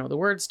to it. I know the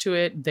words to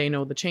it. They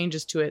know the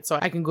changes to it. So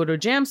I can go to a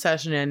jam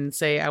session and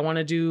say, I want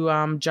to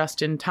do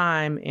Just in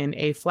Time in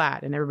A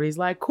flat. And everybody's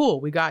like, cool,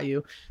 we got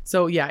you.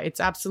 So yeah, it's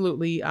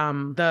absolutely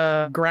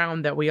the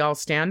ground that we all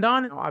stand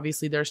on.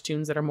 Obviously there's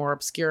tunes that are more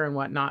obscure and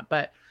whatnot,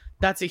 but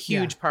that's a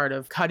huge part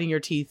of cutting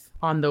your teeth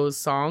on those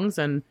songs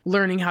and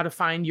learning how to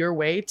find your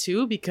way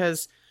too,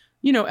 because,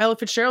 you know, Ella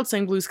Fitzgerald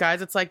sang Blue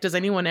Skies. It's like, does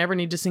anyone ever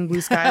need to sing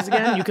Blue Skies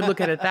again? You could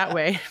look at it that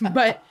way,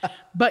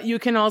 but you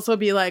can also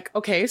be like,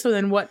 okay, so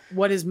then what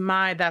is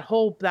that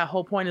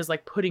whole point is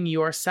like putting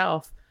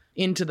yourself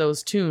into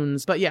those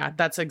tunes. But yeah,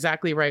 that's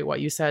exactly right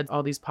what you said.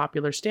 All these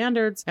popular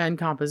standards and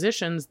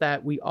compositions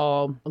that we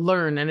all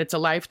learn, and it's a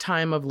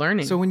lifetime of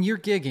learning. So when you're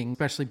gigging,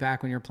 especially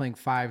back when you're playing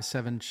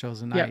 5-7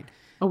 shows a night,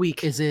 a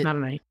week, is it not a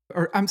night?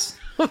 Or I was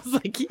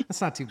like,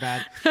 that's not too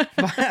bad.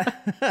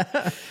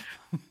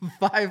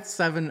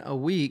 5-7 a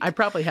week. I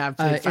probably have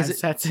played 5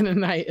 sets in a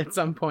night at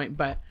some point,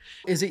 but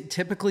is it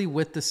typically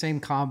with the same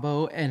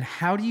combo? And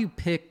how do you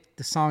pick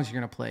the songs you're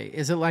going to play?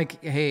 Is it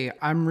like, hey,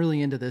 I'm really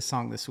into this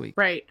song this week?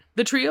 Right.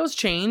 The trios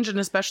change, and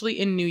especially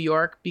in New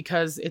York,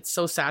 because it's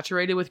so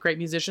saturated with great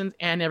musicians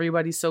and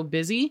everybody's so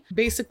busy.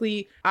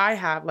 Basically, I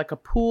have like a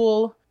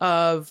pool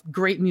of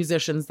great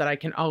musicians that I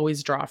can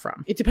always draw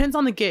from. It depends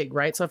on the gig,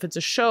 right? So if it's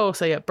a show,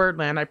 say at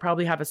Birdland, I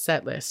probably have a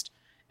set list.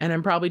 And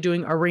I'm probably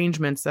doing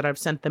arrangements that I've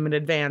sent them in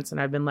advance.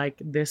 And I've been like,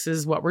 this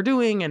is what we're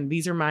doing. And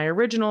these are my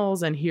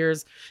originals. And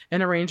here's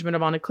an arrangement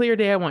of On a Clear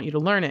Day. I want you to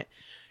learn it.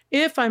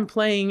 If I'm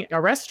playing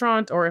a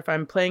restaurant, or if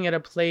I'm playing at a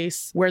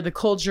place where the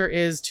culture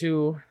is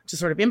to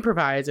sort of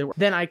improvise, and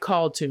then I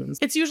call tunes.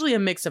 It's usually a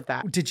mix of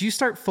that. Did you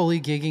start fully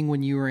gigging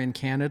when you were in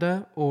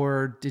Canada,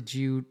 or did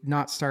you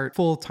not start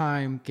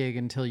full-time gig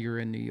until you were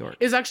in New York?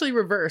 It's actually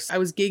reverse. I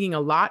was gigging a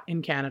lot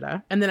in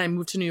Canada, and then I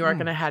moved to New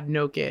York and I had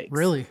no gigs.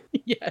 Really?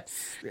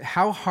 Yes.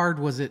 How hard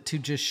was it to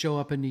just show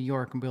up in New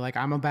York and be like,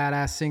 I'm a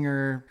badass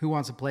singer, who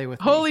wants to play with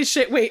me? Holy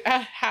shit. Wait,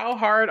 how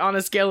hard on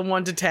a scale of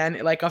 1 to 10,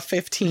 like a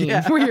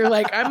 15, where you're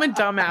like, I'm a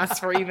dumbass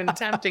for even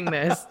attempting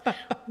this.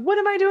 What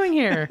am I doing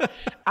here?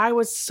 I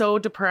was so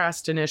depressed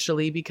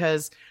initially,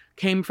 because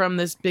came from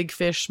this big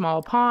fish,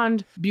 small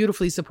pond,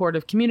 beautifully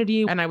supportive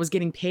community. And I was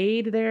getting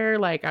paid there.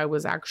 Like I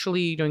was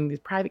actually doing these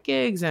private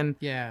gigs and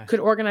could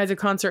organize a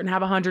concert and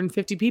have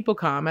 150 people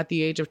come at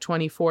the age of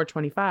 24,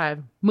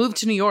 25. Moved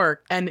to New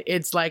York, and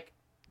it's like,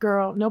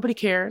 girl, nobody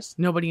cares.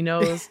 Nobody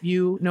knows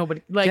you.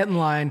 Nobody, like, get in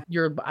line.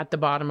 You're at the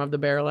bottom of the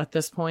barrel at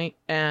this point.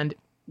 And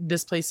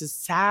this place is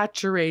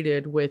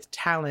saturated with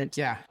talent.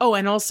 Yeah. Oh,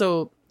 and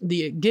also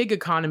the gig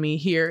economy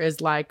here is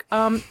like,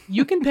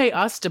 you can pay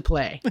us to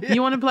play. You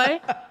want to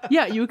play?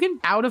 Yeah, you can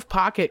out of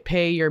pocket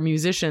pay your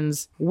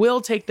musicians.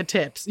 We'll take the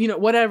tips, you know,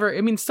 whatever. I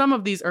mean, some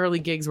of these early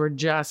gigs were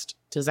just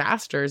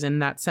disasters in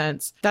that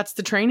sense. That's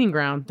the training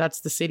ground.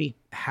 That's the city.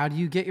 How do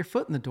you get your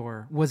foot in the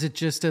door? Was it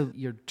just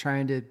you're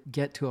trying to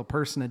get to a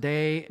person a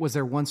day? Was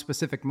there one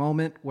specific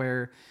moment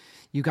where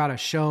you got a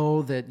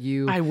show that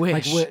you... I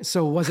wish.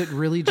 So was it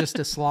really just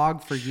a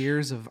slog for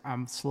years of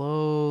I'm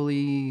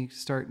slowly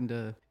starting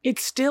to...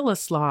 It's still a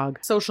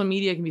slog. Social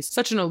media can be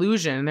such an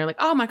illusion. And they're like,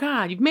 oh my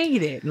God, you've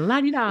made it. And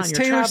la-di-da, It's you're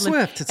Taylor traveling.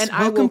 Swift. It's and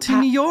welcome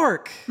to New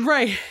York.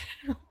 Right.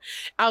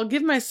 I'll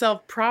give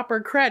myself proper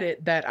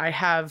credit that I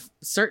have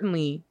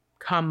certainly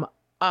come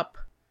up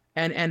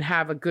and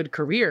have a good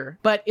career,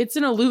 but it's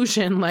an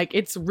illusion. Like,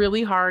 it's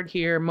really hard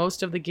here.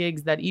 Most of the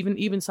gigs that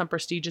even some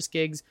prestigious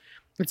gigs,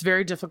 it's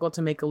very difficult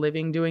to make a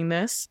living doing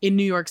this. In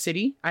New York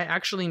City, I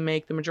actually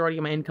make the majority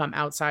of my income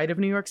outside of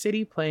New York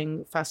City,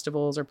 playing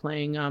festivals or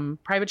playing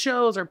private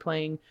shows or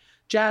playing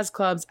jazz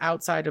clubs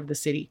outside of the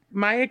city.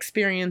 My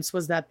experience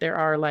was that there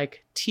are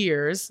like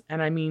tiers,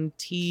 and I mean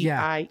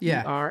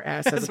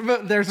T-I-E-R-S.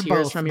 There's tears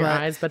both from your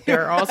eyes, but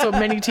there are also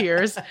many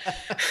tiers.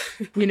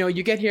 You know,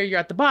 you get here, you're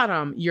at the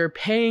bottom, you're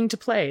paying to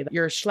play.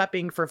 You're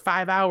schlepping for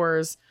 5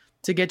 hours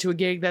to get to a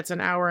gig that's an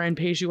hour and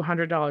pays you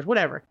 $100,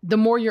 whatever. The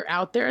more you're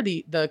out there,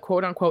 the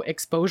quote unquote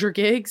exposure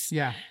gigs,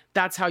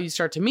 that's how you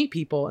start to meet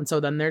people. And so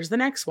then there's the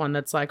next one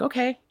that's like,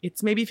 okay,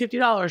 it's maybe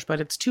 $50, but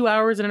it's 2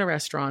 hours in a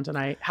restaurant and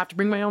I have to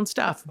bring my own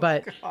stuff,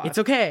 but it's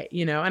okay,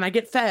 you know, and I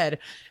get fed.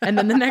 And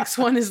then the next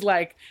one is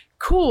like,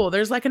 cool,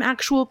 there's like an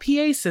actual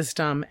PA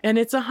system and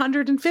it's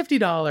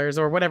 $150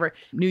 or whatever.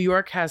 New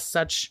York has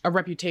such a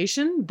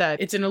reputation that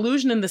it's an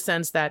illusion in the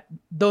sense that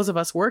those of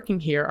us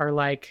working here are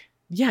like,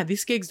 yeah,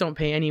 these gigs don't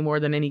pay any more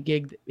than any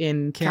gig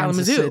in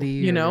Kansas Kalamazoo, City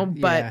you know,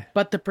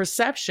 but the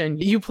perception,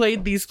 you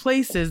played these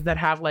places that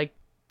have like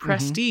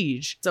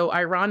prestige. So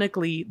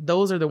ironically,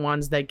 those are the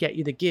ones that get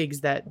you the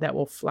gigs that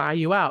will fly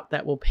you out,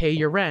 that will pay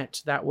your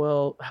rent, that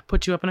will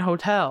put you up in a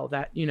hotel,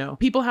 that, you know,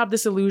 people have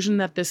this illusion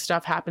that this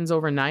stuff happens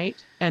overnight.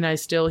 And I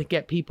still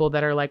get people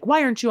that are like,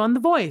 why aren't you on The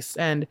Voice?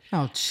 And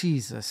oh,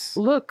 Jesus.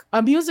 Look,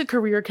 a music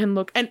career can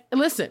look, and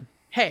listen,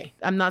 hey,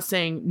 I'm not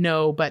saying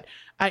no, but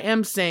I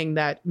am saying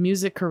that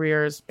music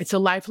careers, it's a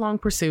lifelong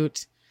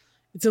pursuit.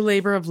 It's a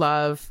labor of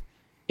love.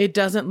 It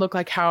doesn't look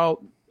like how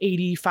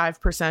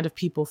 85% of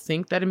people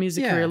think that a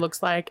music career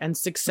looks like. And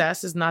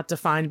success is not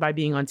defined by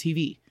being on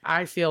TV.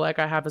 I feel like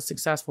I have a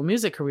successful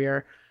music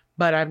career,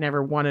 but I've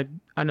never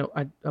won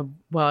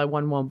well, I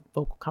won one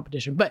vocal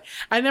competition, but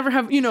I never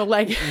have, you know,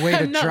 like... Way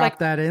to drop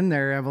that in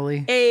there,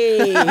 Emily.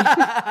 Hey,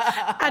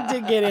 I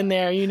did get in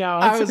there, you know.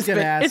 I was going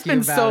to ask you about it. It's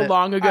been so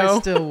long ago. I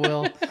still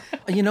will.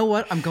 You know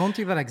what? I'm going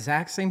through that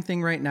exact same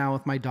thing right now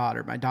with my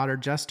daughter. My daughter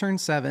just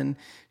turned 7.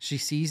 She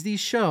sees these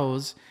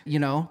shows, you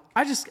know.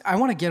 I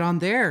want to get on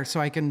there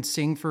so I can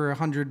sing for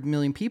 100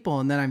 million people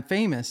and then I'm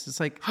famous. It's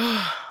like,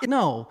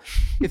 no,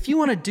 if you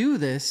want to do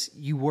this,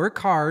 you work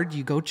hard,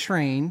 you go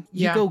train,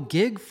 you go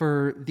gig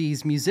for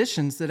these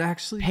musicians that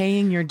actually...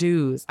 Paying your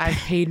dues. I've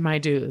paid my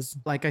dues.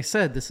 Like I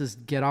said, this is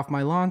get off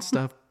my lawn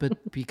stuff,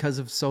 but because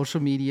of social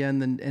media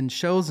and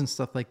shows and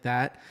stuff like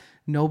that,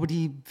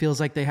 nobody feels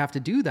like they have to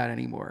do that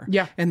anymore.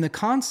 Yeah. And the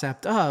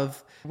concept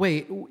of,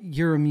 wait,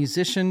 you're a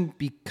musician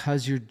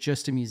because you're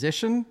just a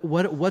musician?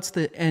 What's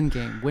the end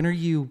game? When are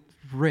you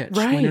rich?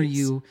 Right. When are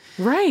you...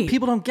 Right.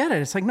 People don't get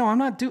it. It's like, no,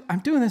 I'm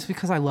doing this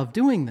because I love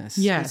doing this.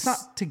 Yes. It's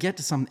not to get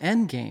to some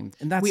end game.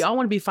 And that's... We all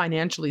want to be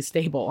financially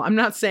stable. I'm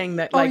not saying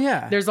that, like,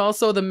 there's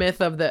also the myth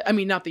of the... I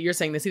mean, not that you're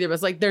saying this either, but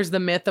it's like, there's the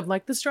myth of,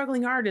 like, the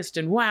struggling artist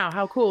and wow,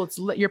 how cool.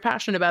 You're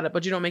passionate about it,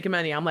 but you don't make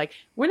money. I'm like,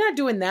 we're not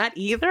doing that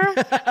either.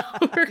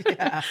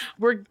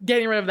 We're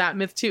getting rid of that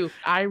myth too.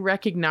 I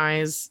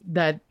recognize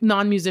that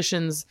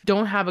non-musicians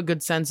don't have a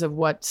good sense of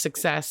what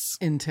success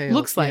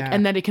looks like,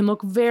 and that it can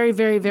look very,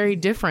 very, very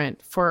different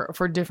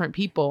for different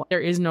people.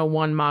 There is no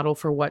one model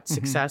for what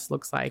success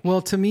looks like.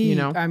 Well, to me, you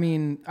know? I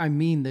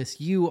mean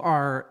this. You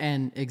are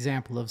an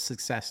example of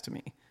success to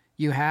me.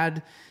 You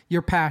had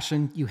your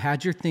passion, you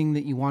had your thing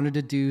that you wanted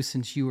to do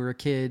since you were a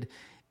kid,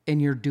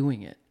 and you're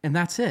doing it. And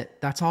that's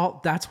it. That's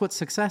all. That's what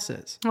success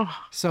is. Oh.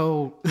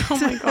 So, oh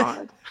my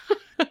God.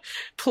 I'm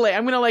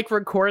going to like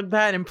record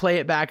that and play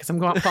it back as I'm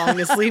falling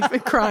asleep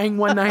and crying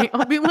one night.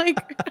 I'll be like...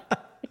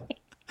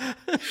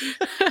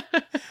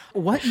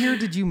 What year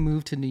did you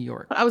move to New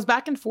York? I was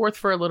back and forth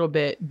for a little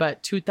bit,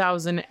 but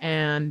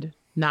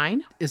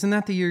 2009. Isn't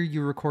that the year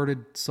you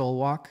recorded Soul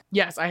Walk?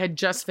 Yes, I had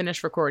just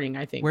finished recording,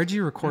 I think. Where'd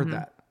you record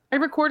that? I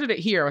recorded it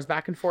here. I was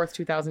back and forth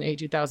 2008,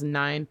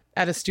 2009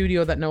 at a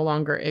studio that no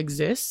longer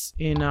exists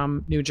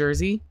in New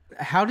Jersey.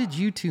 How did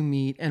you two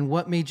meet, and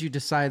what made you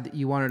decide that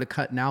you wanted to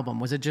cut an album?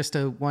 Was it just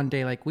a one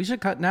day like, we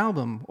should cut an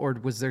album, or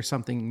was there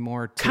something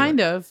more to Kind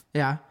it? of.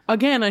 Yeah.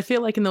 Again, I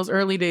feel like in those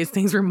early days,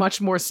 things were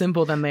much more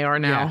simple than they are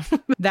now. Yeah.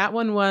 That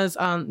one was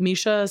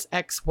Misha's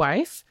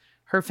ex-wife.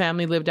 Her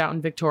family lived out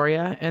in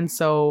Victoria, and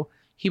so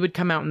he would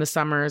come out in the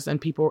summers,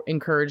 and people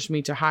encouraged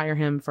me to hire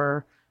him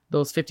for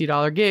those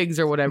 $50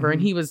 gigs or whatever.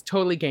 And he was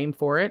totally game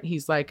for it.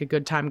 He's like a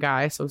good time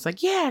guy. So it's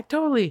like, yeah,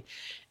 totally.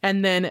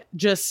 And then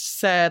just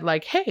said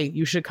like, hey,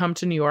 you should come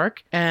to New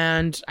York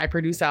and I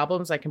produce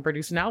albums. I can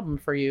produce an album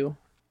for you.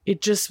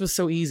 It just was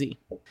so easy.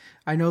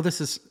 I know this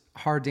is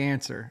hard to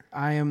answer.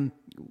 I am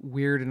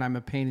weird and I'm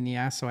a pain in the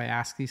ass. So I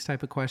ask these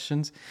type of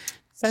questions.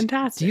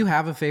 Fantastic. Do you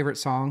have a favorite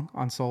song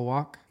on Soul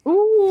Walk?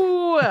 Ooh,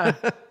 Ooh,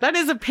 that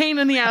is a pain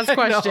in the ass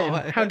question.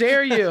 How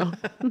dare you?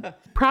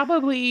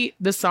 Probably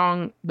the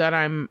song that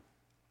I'm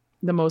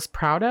the most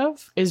proud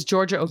of is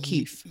Georgia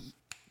O'Keeffe.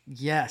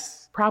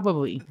 Yes.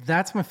 Probably.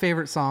 That's my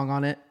favorite song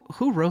on it.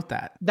 Who wrote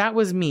that? That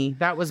was me.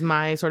 That was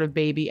my sort of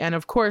baby. And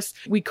of course,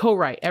 we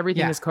co-write.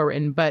 Everything is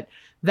co-written. But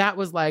that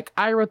was like,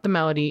 I wrote the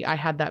melody. I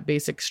had that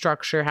basic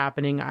structure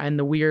happening and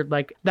the weird,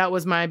 like, that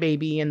was my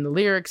baby and the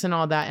lyrics and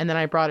all that. And then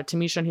I brought it to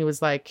Misha and he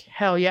was like,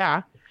 hell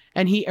yeah.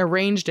 And he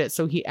arranged it.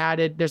 So he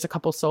added, there's a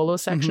couple solo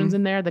sections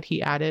in there that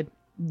he added.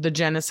 The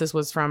genesis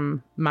was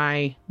from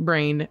my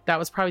brain. That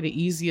was probably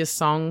the easiest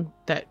song,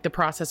 that the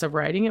process of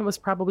writing it was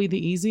probably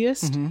the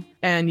easiest.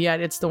 And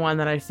yet it's the one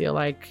that I feel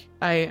like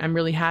I'm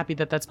really happy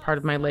that that's part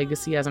of my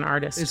legacy as an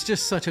artist. It's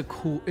just such a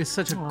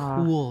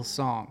cool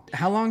song.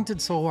 How long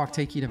did Soul Walk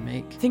take you to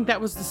make? I think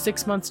that was the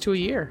 6 months to a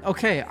year.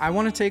 Okay, I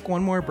want to take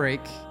one more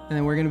break and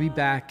then we're going to be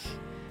back.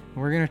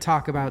 We're going to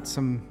talk about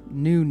some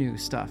new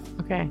stuff.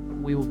 Okay.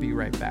 We will be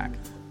right back.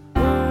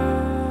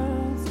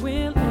 Words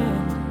will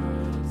end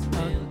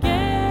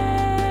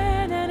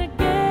again and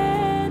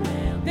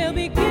again. They'll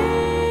begin.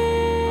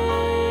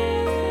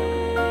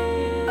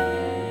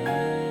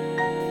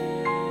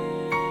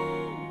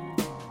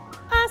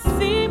 I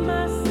see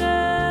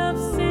myself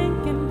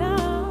sinking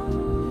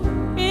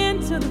down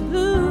into the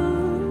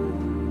blue.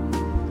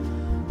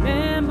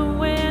 Remember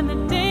when the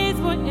days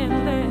were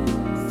endless?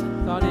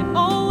 Thought it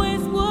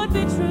always would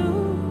be true.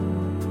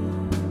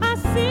 I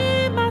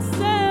see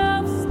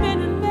myself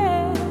spinning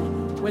there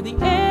where the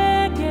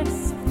air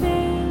gets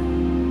thin.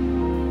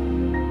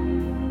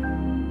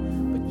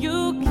 But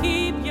you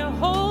keep your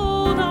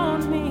hold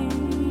on me.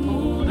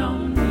 Hold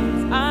on me.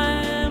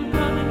 I'm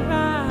coming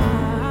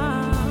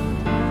round.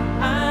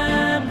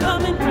 I'm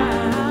coming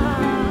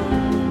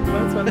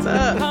round. What's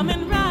up?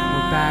 Coming round.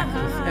 We're back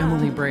with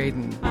Emily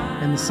Braden.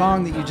 And the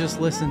song that you just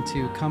listened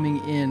to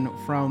coming in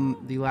from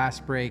the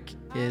last break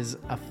is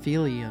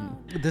Aphelion.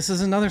 This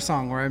is another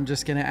song where I'm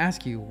just going to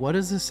ask you, what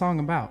is this song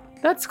about?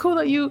 That's cool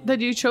that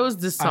you chose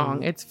this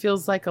song. It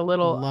feels like a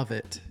little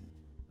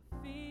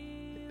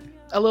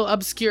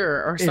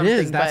obscure or something. It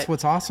is. That's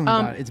what's awesome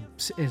about it.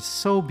 It's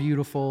so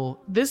beautiful.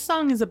 This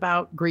song is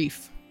about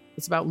grief.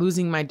 It's about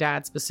losing my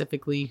dad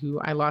specifically, who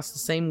I lost the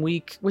same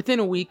week, within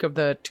a week of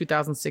the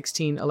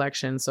 2016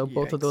 election. So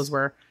both of those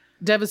were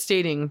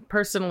devastating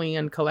personally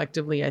and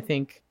collectively. I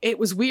think it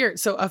was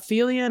weird. So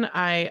Aphelion,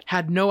 I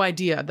had no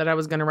idea that I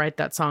was going to write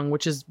that song,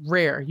 which is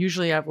rare.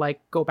 Usually I've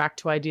go back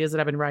to ideas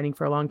that I've been writing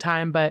for a long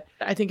time, but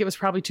I think it was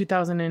probably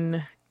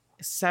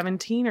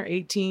 2017 or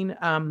 18.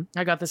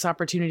 I got this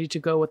opportunity to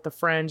go with the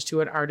friends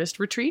to an artist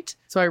retreat.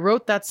 So I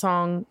wrote that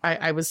song.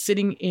 I was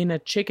sitting in a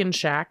chicken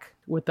shack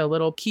with a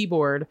little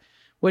keyboard,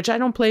 which I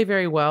don't play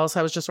very well. So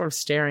I was just sort of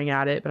staring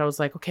at it, but I was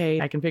like, okay,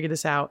 I can figure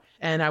this out.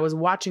 And I was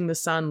watching the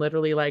sun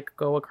literally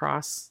go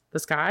across the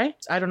sky.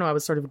 I don't know. I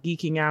was sort of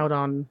geeking out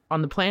on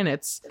the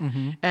planets.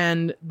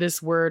 And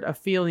this word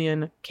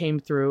Aphelion came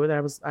through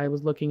that I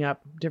was looking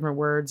up different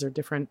words or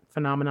different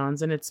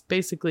phenomenons. And it's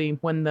basically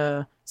when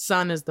the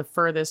sun is the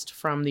furthest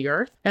from the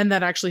earth. And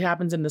that actually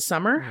happens in the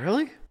summer.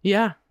 Really?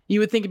 Yeah. You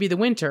would think it'd be the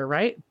winter,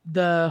 right?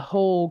 The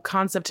whole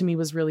concept to me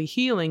was really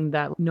healing,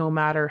 that no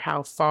matter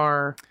how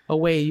far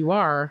away you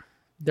are,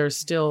 there's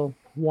still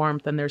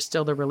warmth and there's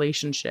still the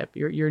relationship.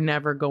 You're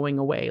never going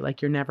away.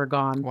 You're never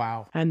gone.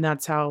 Wow. And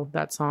that's how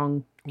that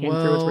song came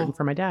through. It's written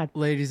for my dad.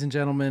 Ladies and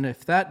gentlemen,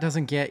 if that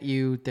doesn't get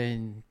you,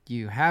 then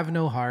you have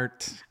no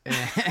heart.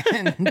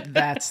 And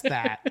that's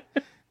that.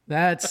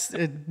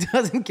 It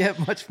doesn't get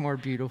much more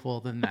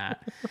beautiful than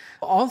that.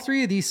 All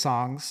three of these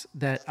songs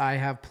that I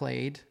have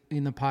played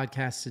in the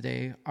podcast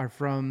today are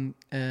from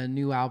a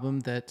new album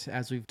that,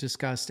 as we've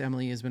discussed,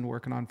 Emily has been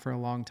working on for a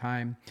long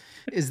time.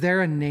 Is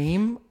there a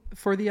name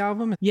for the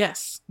album?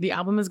 Yes. The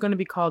album is going to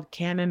be called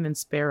Cannon and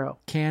Sparrow.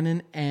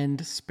 Cannon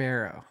and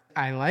Sparrow.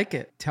 I like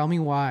it. Tell me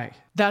why.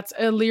 That's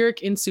a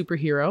lyric in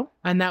Superhero.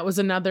 And that was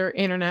another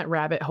internet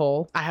rabbit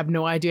hole. I have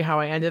no idea how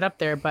I ended up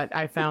there, but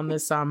I found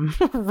this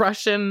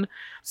Russian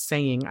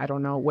saying, I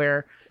don't know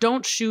where,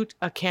 don't shoot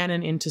a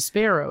cannon into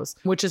sparrows,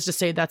 which is to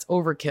say that's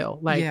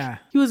overkill.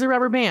 He was a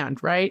rubber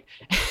band, right?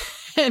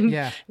 And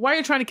why are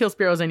you trying to kill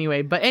sparrows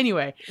anyway? But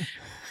anyway.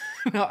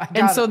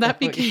 That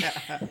became...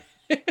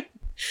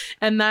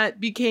 And that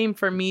became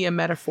for me a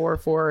metaphor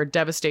for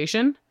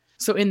devastation.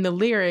 So in the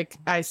lyric,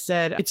 I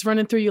said, it's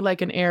running through you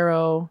like an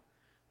arrow,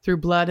 through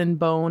blood and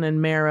bone and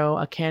marrow,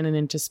 a cannon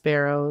into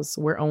sparrows.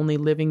 We're only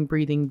living,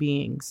 breathing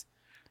beings.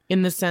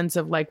 In the sense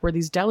of we're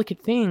these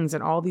delicate things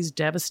and all these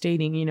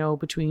devastating,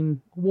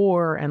 between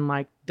war and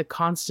the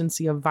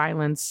constancy of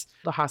violence,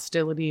 the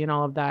hostility and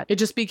all of that. It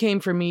just became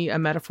for me a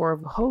metaphor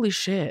of, holy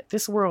shit,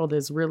 this world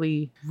is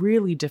really,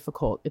 really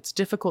difficult. It's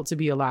difficult to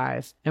be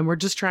alive. And we're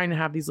just trying to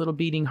have these little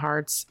beating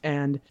hearts,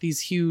 and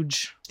these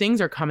huge things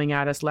are coming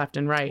at us left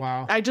and right.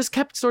 Wow. I just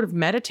kept sort of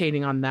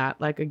meditating on that.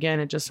 Again,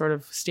 it just sort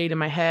of stayed in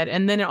my head.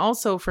 And then it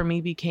also for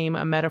me became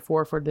a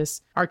metaphor for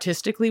this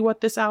artistically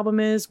what this album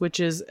is, which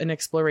is an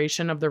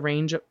exploration of the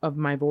range of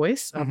my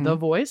voice, of the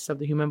voice, of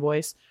the human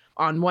voice.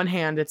 On one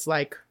hand, it's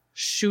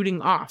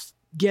shooting off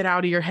get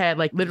out of your head,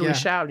 like literally Yeah.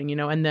 shouting, you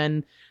know, and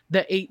then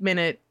the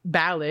 8-minute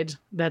ballad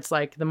that's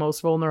like the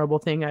most vulnerable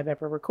thing I've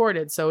ever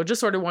recorded. So just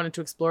sort of wanted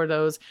to explore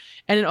those.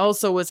 And it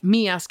also was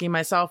me asking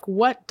myself,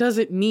 what does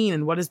it mean?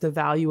 And what is the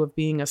value of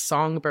being a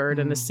songbird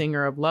and a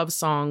singer of love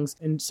songs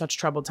in such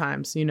troubled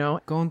times, you know?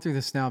 Going through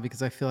this now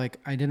because I feel like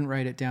I didn't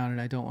write it down and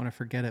I don't want to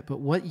forget it. But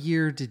what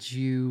year did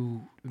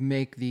you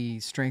make the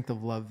Strength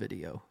of Love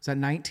video? Is that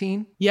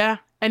 19? Yeah.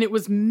 And it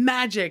was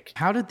magic.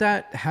 How did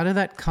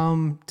that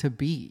come to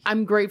be?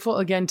 I'm grateful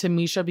again to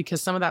Misha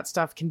because some of that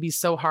stuff can be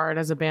so hard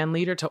as a band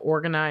leader to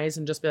organize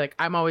and just be like,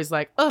 I'm always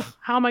like, oh,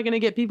 how am I going to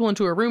get people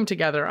into a room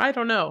together? I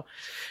don't know.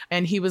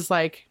 And he was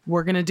like,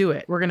 we're going to do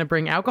it. We're going to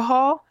bring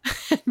alcohol.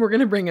 We're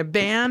going to bring a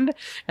band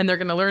and they're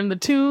going to learn the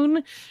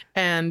tune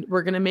and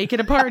we're going to make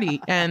it a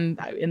party. and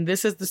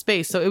this is the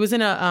space. So it was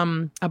in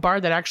a bar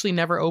that actually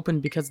never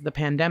opened because of the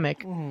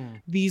pandemic.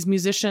 These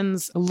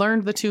musicians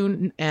learned the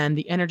tune and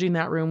the energy in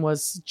that room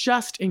was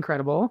just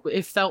incredible.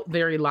 It felt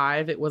very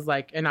live. It was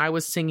like, and I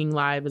was singing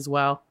live as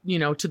well, you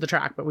know, to the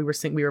track, but we were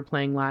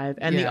playing live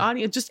and the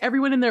audience, just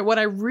everyone in there. What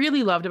I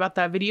really loved about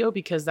that video,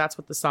 because that's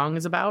what the song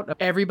is about,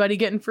 everybody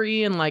getting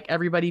free and like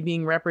everybody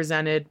being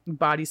represented,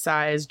 body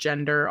size,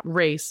 gender,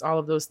 race, all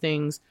of those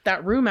things.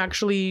 That room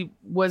actually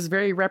was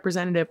very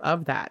representative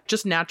of that,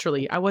 just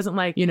naturally. I wasn't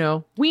like, you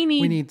know, we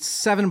need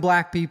 7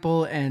 Black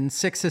people and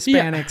 6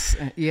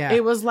 Hispanics. Yeah.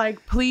 It was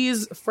like,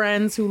 please,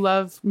 friends who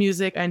love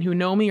music and who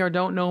know me or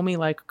don't know me,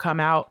 like come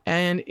out.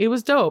 And it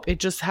was dope. It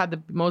just had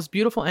the most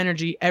beautiful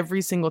energy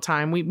every single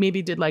time. We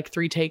maybe did like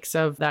 3 takes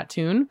of that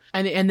tune.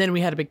 And then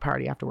we had a big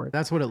party afterward.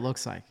 That's what it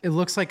looks like. It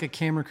looks like a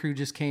camera crew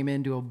just came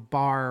into a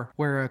bar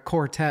where a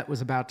quartet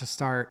was about to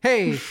start.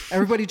 Hey,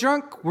 everybody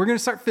drunk? We're going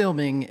to start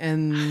filming.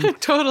 And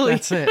totally.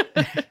 That's it.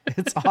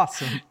 It's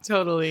awesome.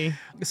 Totally.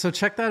 So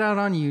check that out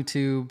on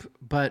YouTube.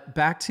 But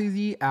back to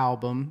the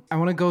album. I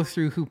want to go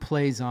through who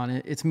plays on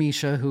it. It's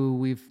Misha, who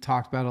we've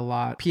talked about a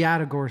lot.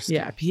 Piatigorsky.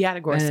 Yeah,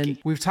 Piatigorsky. And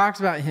we've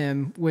talked about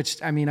him,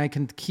 which, I mean, I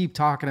can keep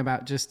talking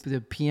about. Just the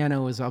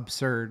piano is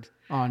absurd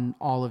on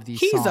all of these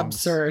songs. He's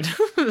absurd.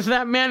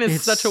 That man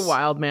is such a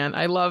wild man.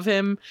 I love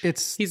him.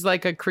 He's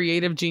like a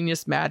creative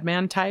genius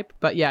madman type.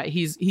 But yeah,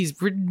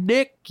 he's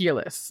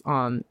ridiculous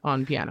on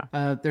piano.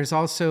 There's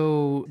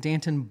also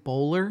Danton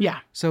Bowler.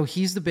 Yeah. So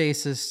he's the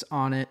bassist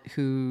on it,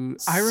 who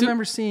I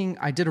remember seeing.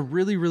 I did a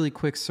really, really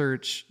quick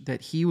search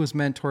that he was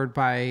mentored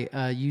by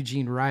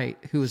Eugene Wright,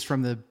 who was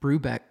from the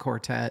Brubeck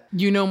Quartet.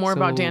 You know more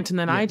about Danton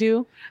than I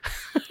do.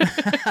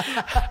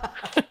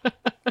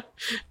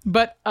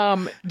 But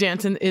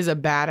Danton is a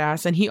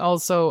badass, and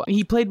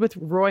he played with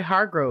Roy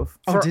Hargrove.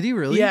 Did he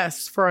really?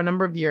 Yes, for a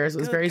number of years. It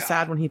was very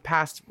sad when he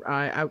passed.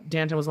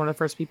 Danton was one of the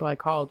first people I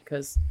called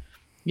because,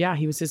 yeah,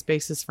 he was his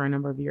bassist for a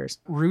number of years.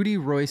 Rudy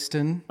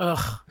Royston.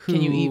 Ugh,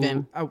 can you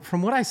even?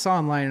 From what I saw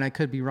online, and I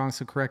could be wrong,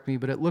 so correct me,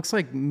 but it looks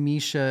like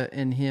Misha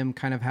and him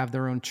kind of have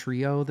their own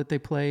trio that they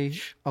play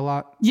a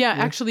lot. Yeah,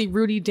 actually,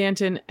 Rudy,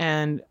 Danton,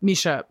 and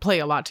Misha play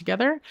a lot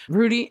together.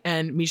 Rudy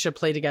and Misha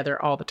play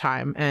together all the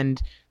time, and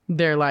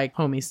they're like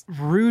homies.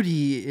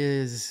 Rudy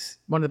is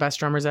one of the best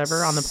drummers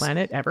ever on the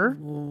planet, ever.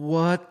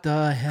 What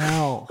the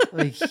hell?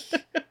 Like,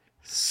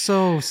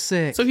 so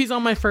sick. So he's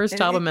on my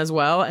first album as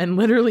well. And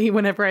literally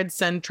whenever I'd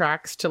send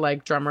tracks to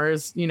like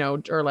drummers, you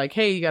know, or like,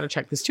 hey, you got to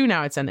check this tune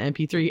out. I'd send an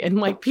MP3 and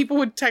like people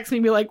would text me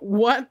and be like,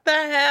 what the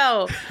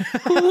hell?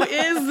 Who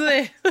is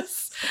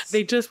this?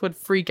 They just would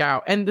freak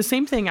out. And the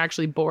same thing,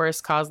 actually,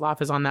 Boris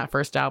Kozlov is on that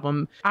first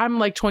album. I'm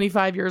like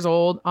 25 years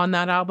old on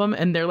that album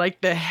and they're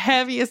like the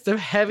heaviest of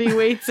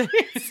heavyweights. And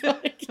it's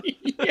like,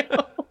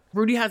 yo.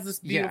 Rudy has this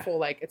beautiful,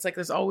 like, it's like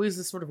there's always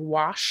this sort of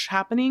wash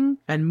happening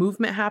and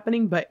movement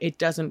happening, but it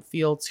doesn't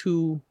feel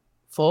too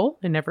full.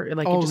 It never,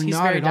 like, he's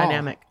very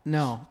dynamic.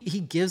 No, he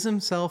gives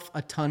himself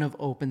a ton of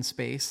open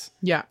space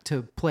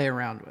to play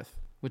around with,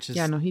 which is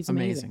he's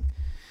amazing.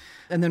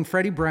 And then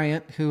Freddie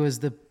Bryant, who is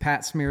the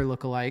Pat Smear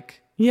lookalike,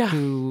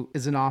 who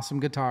is an awesome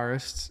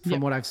guitarist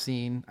from what I've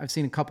seen. I've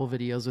seen a couple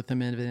videos with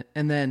him in it.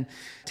 And then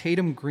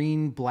Tatum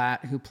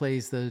Greenblatt, who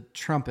plays the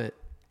trumpet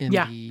in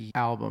the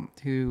album,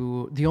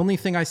 who the only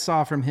thing I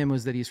saw from him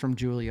was that he's from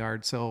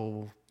Juilliard,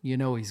 so you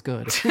know he's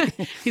good.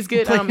 He's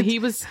good. He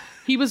was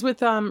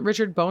with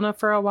Richard Bona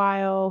for a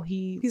while.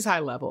 He's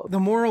high level. The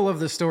moral of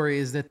the story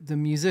is that the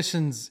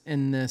musicians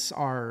in this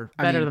are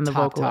better than the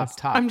vocalists.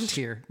 Top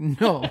tier.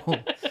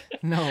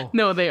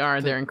 No, they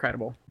are. They're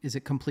incredible. Is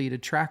it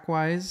completed track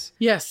wise?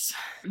 Yes,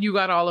 you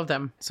got all of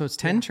them. So it's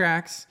 10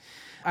 tracks.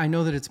 I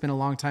know that it's been a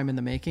long time in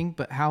the making,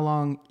 but how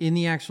long in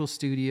the actual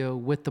studio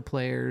with the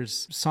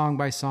players, song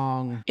by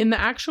song? In the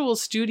actual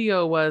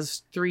studio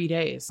was 3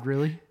 days.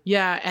 Really?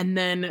 Yeah, and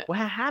then what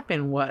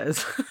happened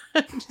was,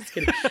 just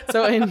kidding.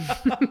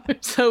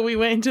 So we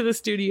went into the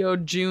studio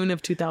June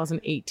of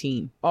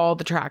 2018. All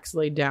the tracks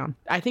laid down.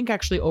 I think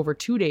actually over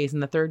 2 days,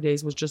 and the third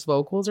days was just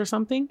vocals or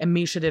something. And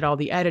Misha did all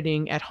the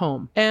editing at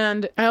home.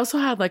 And I also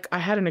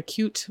had an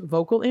acute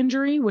vocal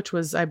injury, which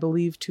was, I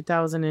believe,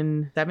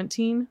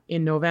 2017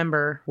 in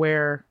November. error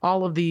where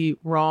all of the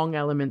wrong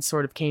elements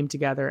sort of came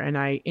together and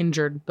I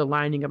injured the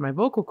lining of my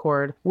vocal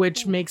cord,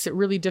 which makes it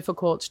really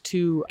difficult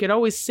to could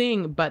always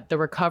sing, but the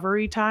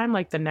recovery time,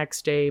 like the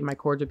next day my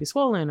cords would be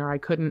swollen or I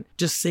couldn't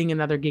just sing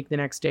another gig the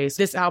next day.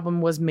 So this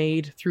album was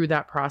made through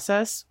that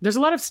process. There's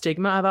a lot of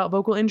stigma about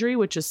vocal injury,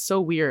 which is so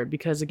weird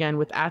because again,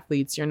 with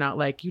athletes, you're not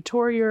like, you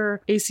tore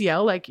your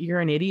ACL, like you're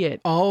an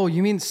idiot. Oh,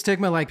 you mean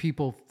stigma like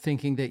people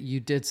thinking that you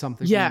did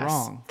something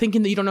wrong?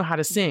 Thinking that you don't know how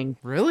to sing.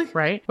 Really?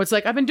 Right? It's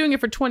like, I've been doing it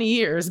for 20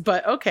 years,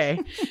 but okay.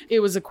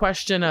 It was a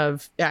question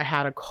of, I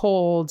had a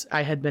cold,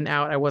 I had been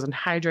out, I wasn't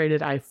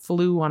hydrated, I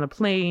flew on a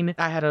plane,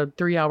 I had a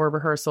 3-hour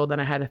rehearsal, then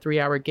I had a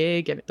 3-hour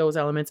gig and those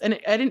elements. And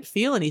I didn't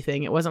feel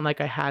anything. It wasn't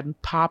like I had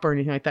pop or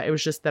anything like that. It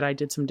was just that I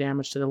did some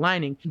damage to the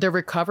lining. The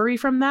recovery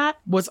from that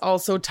was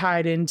also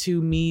tied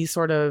into me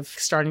sort of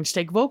starting to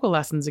take vocal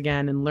lessons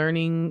again and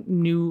learning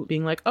new,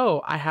 being like,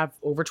 oh, I have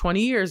over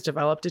 20 years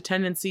developed a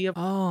tendency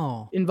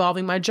of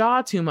involving my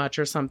jaw too much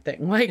or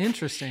something. Like,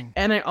 interesting.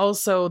 And I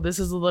also, this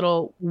is a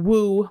little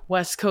woo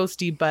West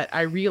Coasty, but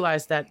I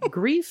realized that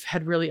grief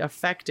had really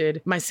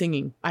affected my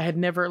singing. I had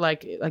never,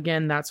 like,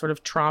 again, that sort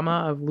of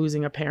trauma of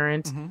losing a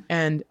parent.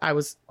 And I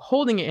was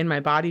holding it in my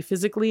body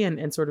physically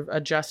and sort of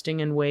adjusting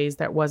in ways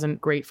that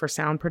wasn't great for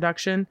sound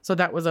production. So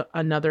that was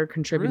another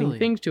contributing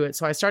thing to it.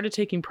 So I started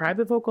taking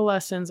private vocal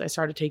lessons. I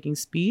started taking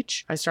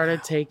speech. I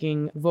started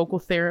taking vocal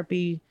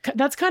therapy.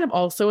 That's kind of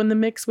also in the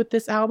mix with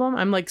this album.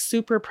 I'm like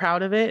super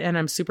proud of it. And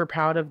I'm super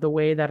proud of the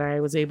way that I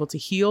was able to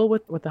heal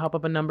with the help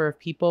of a number of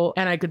people.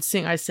 And I could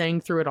sing, I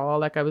sang through it all.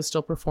 Like I was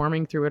still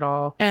performing through it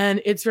all.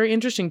 And it's very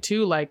interesting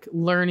too, like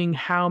learning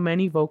how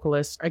many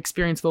vocalists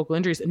experience vocal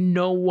injuries.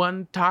 No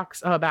one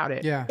talks about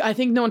it. Yeah. I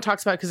think no one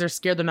talks about it because they're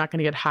scared they're not going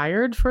to get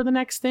hired for the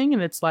next thing.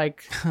 And it's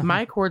like,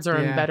 my cords are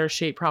in better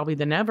shape probably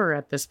than ever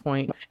at this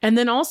point. And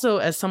then also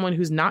as someone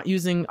who's not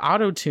using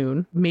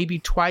auto-tune, maybe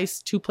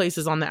two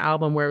places on the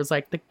album where it was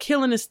like the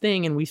killingest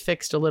thing and we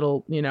fixed a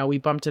little, we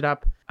bumped it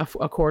up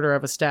a quarter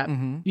of a step.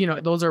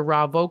 Those are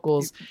raw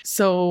vocals.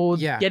 So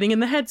getting in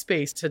the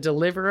headspace to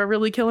deliver a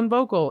really killing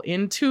vocal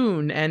in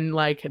tune and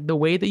like the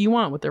way that you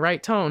want with the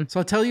right tone. So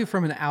I'll tell you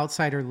from an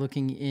outsider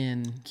looking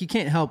in, you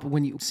can't help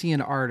when you see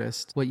an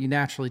artist, what you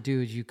naturally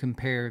do is you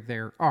compare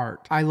their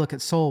art. I look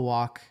at Soul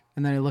Walk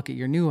and then I look at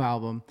your new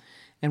album.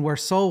 And where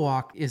Soul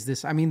Walk is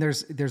this, I mean,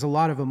 there's a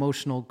lot of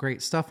emotional,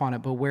 great stuff on it,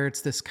 but where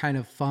it's this kind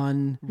of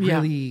fun,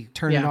 really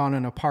turn it on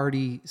in a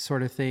party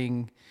sort of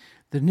thing.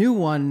 The new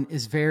one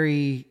is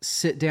very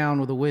sit down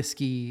with a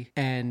whiskey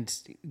and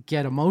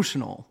get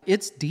emotional.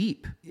 It's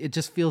deep. It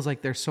just feels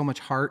like there's so much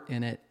heart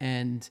in it.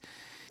 And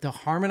the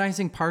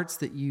harmonizing parts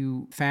that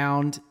you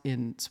found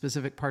in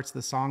specific parts of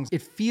the songs,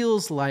 it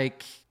feels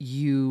like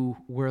you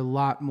were a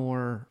lot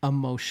more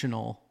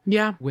emotional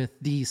with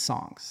these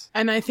songs.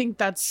 And I think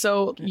that's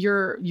so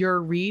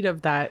your read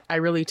of that, I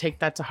really take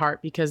that to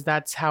heart because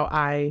that's how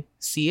I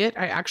see it.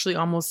 I actually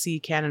almost see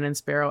Cannon and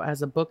Sparrow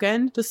as a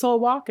bookend to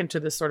Soul Walk and to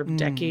this sort of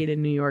decade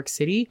in New York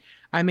City.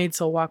 I made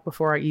Soul Walk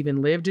before I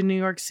even lived in New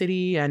York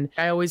City. And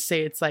I always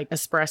say it's like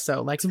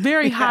espresso, like it's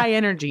very high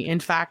energy.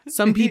 In fact,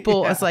 some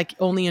people it's like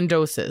only in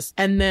doses.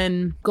 And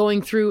then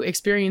going through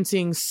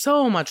experiencing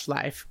so much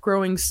life,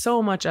 growing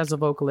so much as a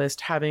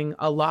vocalist, having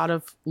a lot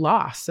of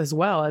loss as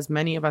well as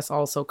many of us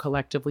also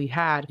collectively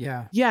had.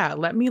 Yeah.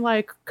 Let me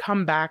like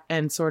come back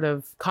and sort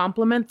of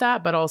compliment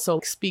that, but also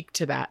speak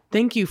to that.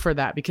 Thank you for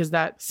that because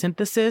that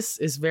synthesis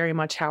is very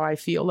much how I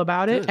feel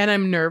about it. And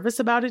I'm nervous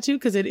about it too,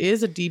 because it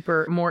is a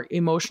deeper, more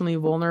emotionally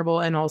vulnerable.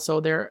 And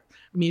also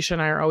Misha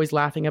and I are always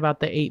laughing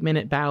about the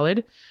 8-minute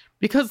ballad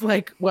because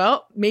like,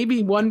 well,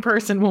 maybe one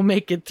person will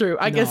make it through.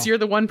 I guess you're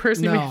the one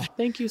person.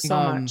 Thank you so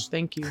much.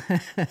 Thank you.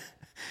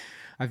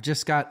 I've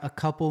just got a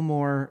couple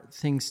more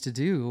things to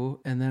do,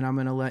 and then I'm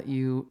going to let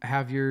you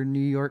have your New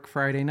York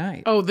Friday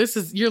night. Oh,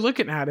 you're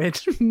looking at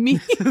it. Me.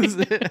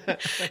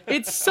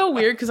 It's so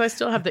weird because I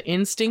still have the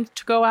instinct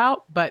to go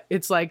out, but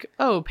it's like,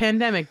 oh,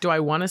 pandemic. Do I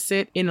want to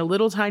sit in a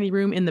little tiny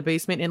room in the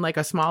basement in like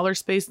a smaller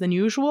space than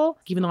usual,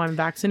 even though I'm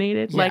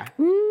vaccinated? Like,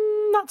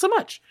 not so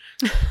much.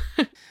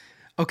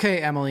 Okay,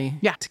 Emily.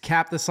 Yeah. To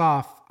cap this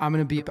off, I'm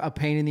going to be a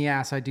pain in the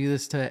ass. I do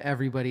this to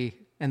everybody.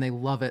 And they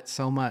love it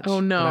so much. Oh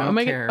no!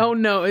 Oh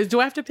no! Do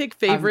I have to pick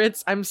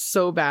favorites? I'm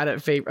so bad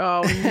at favorites.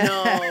 Oh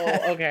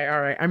no! Okay,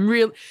 all right.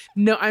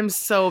 I'm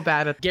so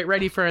bad at. Get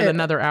ready for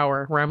another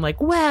hour where I'm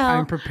like, well.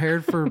 I'm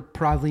prepared for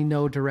probably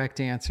no direct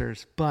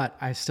answers, but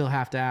I still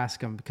have to ask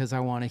them because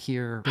I want to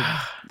hear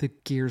the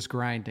gears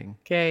grinding.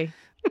 Okay.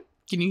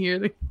 Can you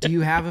hear Do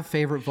you have a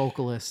favorite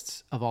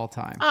vocalist of all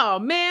time? Oh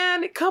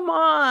man, come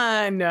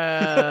on.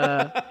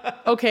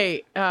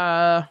 Okay.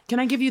 Can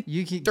I give you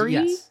 3?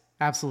 Yes.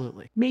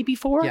 Absolutely. Maybe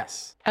 4?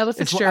 Yes. Ella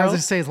Fitzgerald. I was going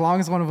to say, as long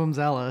as one of them's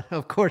Ella,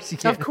 of course you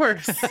can. Of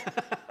course.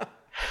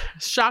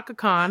 Shaka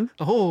Khan.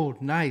 Oh,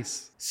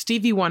 nice.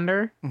 Stevie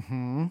Wonder.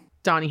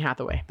 Donny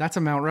Hathaway. That's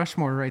a Mount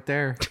Rushmore right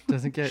there.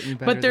 Doesn't get any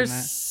better but there's than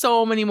that.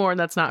 So many more.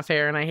 That's not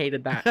fair, and I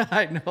hated that.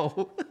 I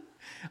know.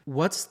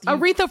 What's the...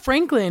 Aretha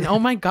Franklin. Oh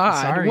my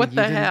God. Sorry, what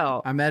the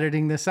hell? I'm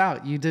editing this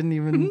out. You didn't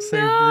even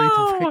say No.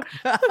 Aretha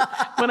Franklin.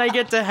 When I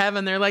get to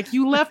heaven, they're like,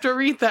 you left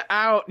Aretha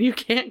out. You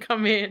can't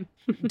come in.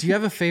 Do you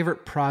have a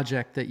favorite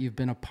project that you've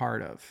been a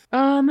part of?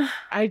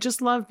 I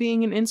just love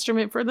being an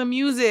instrument for the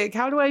music.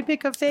 How do I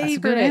pick a favorite? That's a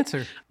good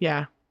answer.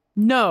 Yeah.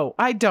 No,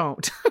 I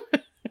don't.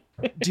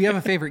 Do you have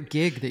a favorite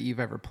gig that you've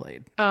ever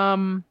played?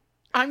 I'm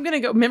going to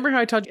go. Remember how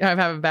I told you I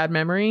have a bad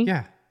memory?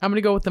 Yeah. I'm going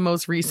to go with the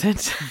most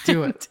recent.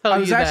 Do it. I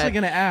was actually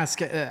going to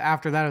ask,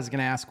 after that, I was going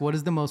to ask, what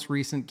is the most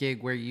recent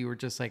gig where you were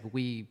just like,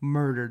 we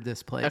murdered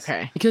this place?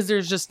 Okay. Because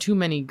there's just too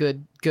many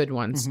good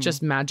ones,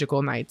 just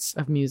magical nights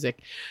of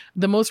music.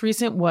 The most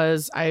recent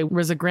was I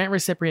was a grant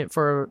recipient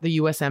for the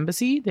U.S.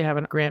 Embassy. They have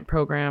a grant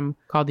program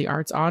called the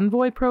Arts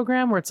Envoy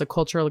program where it's a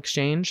cultural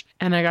exchange.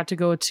 And I got to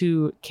go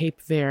to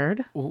Cape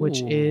Verde,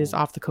 which is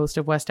off the coast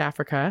of West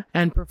Africa,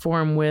 and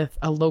perform with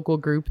a local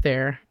group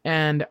there.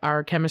 And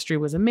our chemistry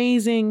was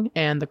amazing.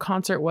 And the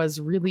concert was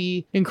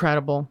really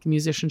incredible,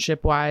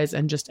 musicianship wise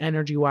and just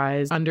energy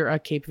wise, under a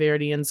Cape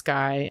Verdean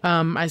sky.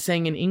 I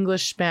sang in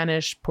English,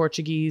 Spanish,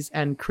 Portuguese,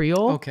 and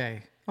Creole.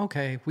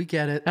 Okay, we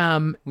get it.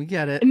 We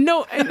get it.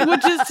 No,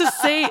 which is to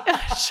say,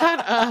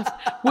 shut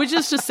up. Which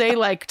is to say,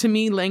 like, to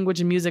me,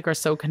 language and music are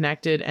so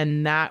connected.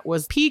 And that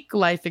was peak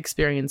life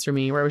experience for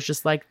me, where I was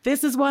just like,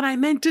 this is what I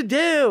meant to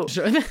do.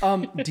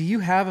 Do you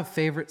have a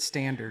favorite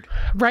standard?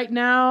 Right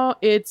now,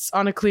 it's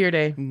On a Clear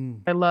Day.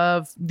 I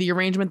love the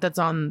arrangement that's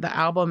on the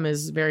album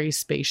is very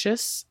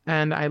spacious.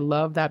 And I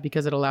love that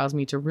because it allows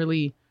me to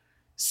really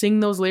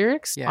sing those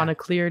lyrics. On a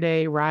clear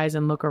day, rise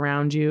and look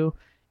around you,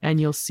 and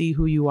you'll see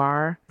who you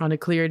are. On a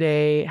clear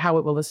day, how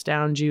it will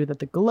astound you that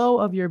the glow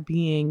of your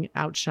being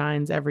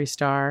outshines every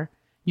star.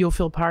 You'll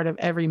feel part of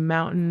every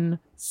mountain,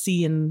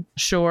 sea, and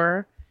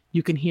shore.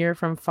 You can hear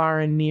from far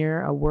and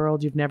near a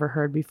world you've never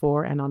heard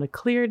before. And on a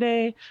clear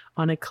day,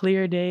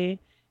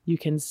 you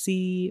can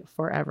see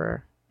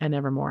forever and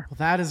evermore. Well,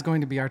 that is going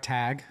to be our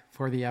tag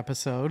for the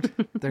episode.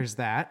 There's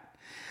that.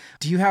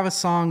 Do you have a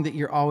song that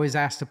you're always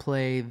asked to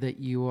play that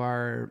you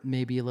are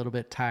maybe a little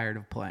bit tired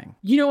of playing?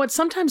 You know what?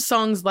 Sometimes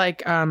songs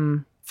like,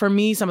 for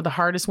me, some of the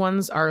hardest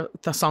ones are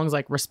the songs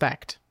like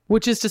Respect,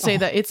 which is to say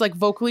that it's like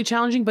vocally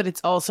challenging, but it's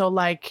also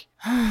like,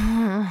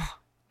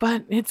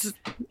 but it's,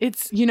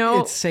 you know,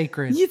 it's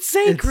sacred. It's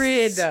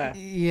sacred.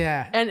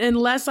 Yeah. And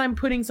unless I'm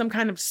putting some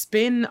kind of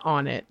spin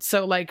on it.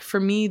 So like for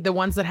me, the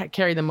ones that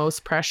carry the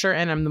most pressure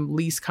and I'm the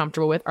least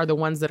comfortable with are the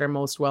ones that are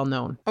most well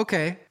known.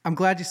 Okay. I'm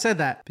glad you said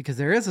that because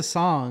there is a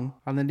song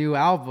on the new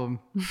album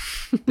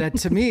that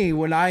to me,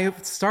 when I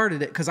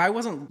started it, because I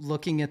wasn't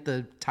looking at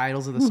the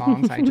titles of the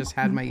songs, I just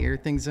had my ear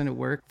things in at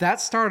work.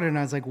 That started and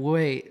I was like,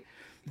 wait.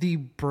 The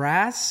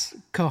brass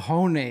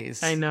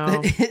cojones I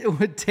know that it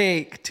would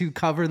take to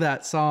cover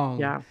that song.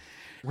 Yeah.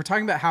 We're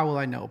talking about How Will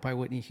I Know by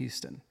Whitney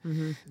Houston.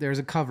 There's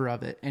a cover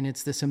of it, and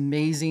it's this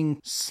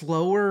amazing,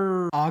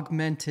 slower,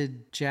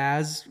 augmented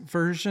jazz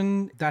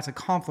version. That's a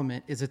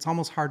compliment, is it's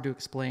almost hard to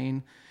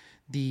explain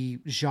the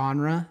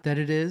genre that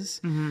it is.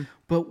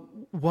 But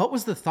what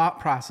was the thought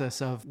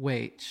process of,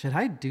 wait, should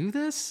I do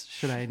this?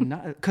 Should I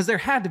not? Because there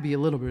had to be a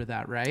little bit of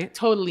that, right?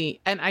 Totally.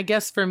 And I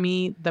guess for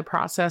me, the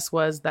process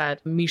was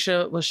that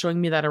Misha was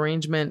showing me that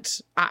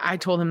arrangement. I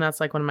told him that's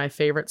like one of my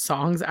favorite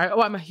songs.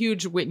 I'm a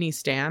huge Whitney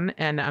stan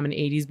and I'm an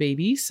 80s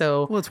baby.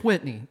 So well, it's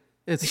Whitney.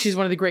 She's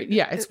one of the great,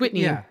 it's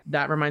Whitney. Yeah.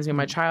 That reminds me of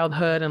my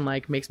childhood and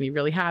like makes me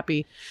really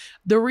happy.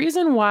 The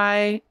reason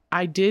why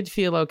I did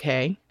feel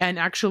okay, and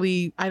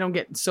actually I don't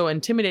get so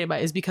intimidated by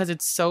it, is because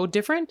it's so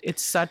different.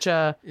 It's such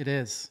a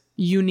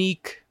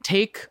unique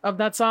take of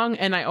that song.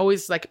 And I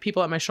always, like,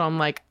 people at my show, I'm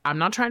like, I'm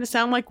not trying to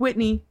sound like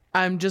Whitney.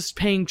 I'm just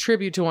paying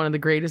tribute to one of the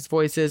greatest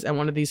voices and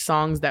one of these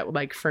songs that,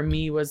 like, for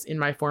me was in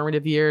my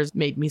formative years,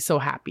 made me so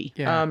happy.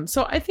 Yeah.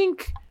 So I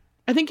think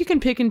you can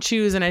pick and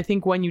choose. And I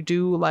think when you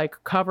do like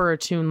cover a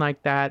tune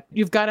like that,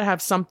 you've got to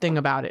have something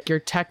about it. Your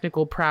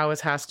technical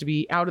prowess has to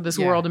be out of this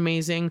world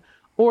amazing,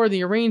 or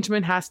the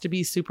arrangement has to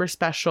be super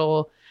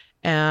special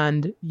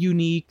and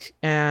unique.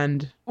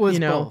 And it's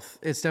both.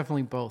 It's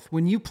definitely both.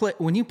 When you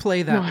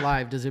play that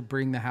live, does it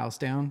bring the house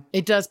down?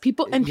 It does.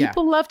 People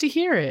love to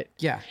hear it.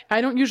 Yeah.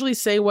 I don't usually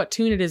say what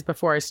tune it is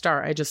before I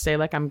start. I just say,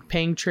 like, I'm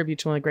paying tribute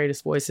to one of the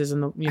greatest voices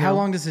in the, How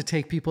long does it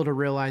take people to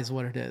realize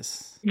what it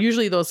is?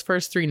 Usually those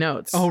first 3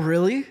 notes. Oh,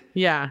 really?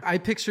 Yeah. I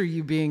picture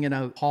you being in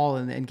a hall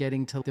and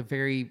getting to the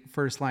very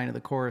first line of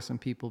the chorus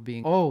and people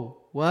being, oh,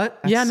 what?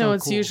 That's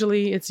it's cool.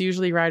 It's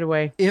usually right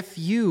away. If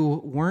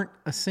you weren't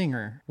a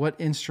singer, what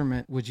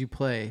instrument would you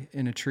play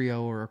in a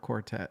trio or a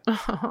quartet?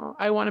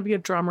 I want to be a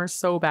drummer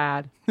so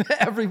bad.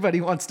 Everybody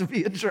wants to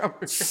be a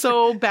drummer.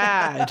 So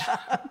bad.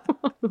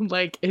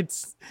 Like I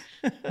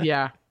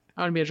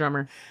want to be a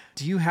drummer.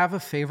 Do you have a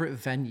favorite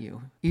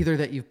venue, either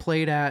that you've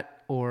played at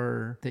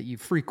or that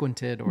you've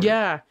frequented? Or...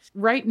 Yeah.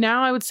 Right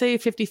now, I would say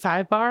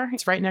 55 Bar.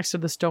 It's right next to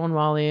the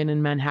Stonewall Inn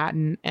in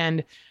Manhattan.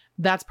 And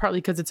that's partly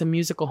because it's a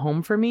musical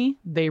home for me.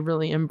 They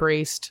really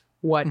embraced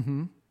what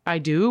I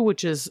do,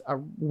 which is a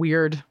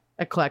weird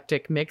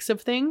eclectic mix of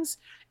things.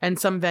 And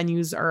some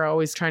venues are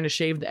always trying to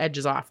shave the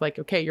edges off. Like,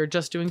 okay, you're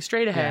just doing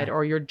straight ahead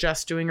or you're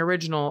just doing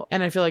original.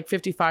 And I feel like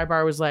 55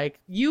 Bar was like,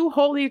 you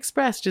wholly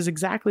expressed is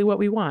exactly what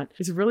we want.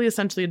 It's really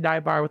essentially a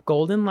dive bar with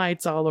golden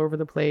lights all over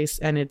the place.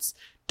 And it's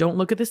don't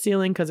look at the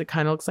ceiling because it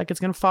kind of looks like it's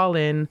going to fall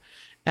in.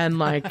 And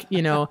like,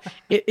 you know,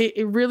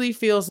 it really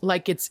feels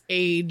like it's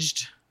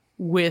aged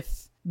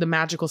with the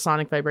magical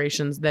sonic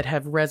vibrations that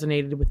have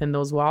resonated within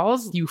those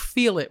walls. You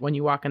feel it when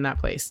you walk in that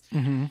place.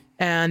 Mm-hmm.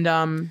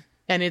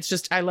 And it's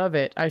just, I love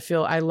it.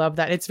 I love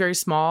that. It's very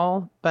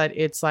small, but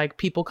it's like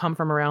people come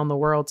from around the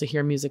world to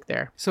hear music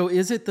there. So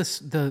is it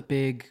the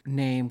big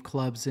name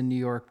clubs in New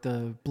York,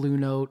 the Blue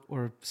Note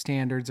or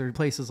Standards or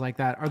places like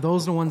that? Are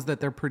those the ones that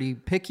they're pretty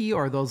picky,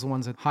 or are those the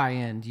ones that high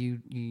end? You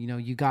know,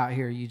 you got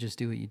here, you just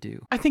do what you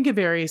do. I think it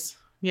varies.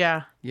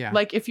 Yeah. Yeah.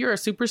 Like if you're a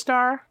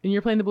superstar and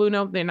you're playing the Blue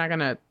Note, they're not going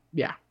to,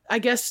 yeah. I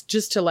guess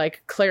just to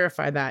like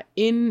clarify that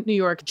in New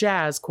York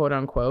jazz, quote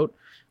unquote,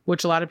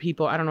 which a lot of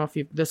people, I don't know if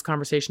you've this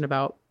conversation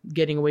about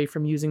getting away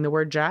from using the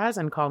word jazz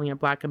and calling it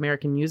Black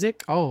American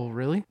music. Oh,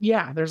 really?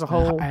 Yeah, there's a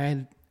whole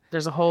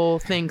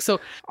thing.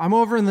 So I'm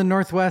over in the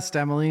Northwest,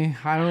 Emily.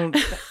 I don't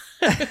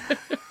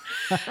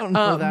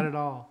know that at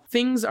all.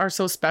 Things are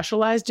so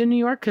specialized in New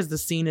York because the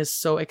scene is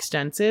so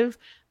extensive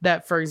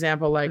that, for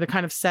example, like the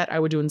kind of set I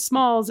would do in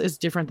Smalls is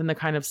different than the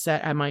kind of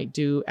set I might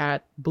do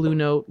at Blue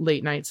Note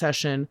late night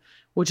session,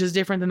 which is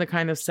different than the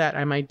kind of set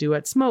I might do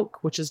at Smoke,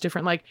 which is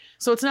different. Like,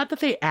 so it's not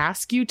that they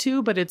ask you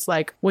to, but it's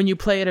like when you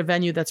play at a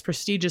venue that's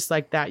prestigious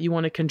like that, you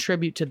want to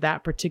contribute to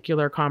that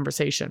particular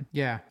conversation.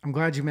 Yeah. I'm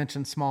glad you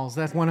mentioned Smalls.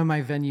 That's one of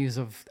my venues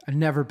I've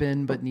never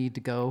been, but need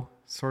to go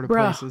sort of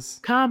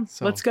places. Come,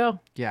 let's go.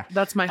 Yeah.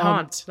 That's my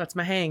haunt. That's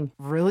my hang.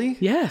 Really?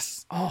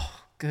 Yes. Oh,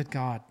 good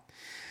God.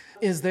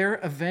 Is there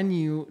a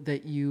venue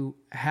that you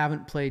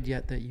haven't played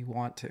yet that you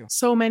want to?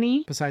 So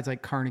many. Besides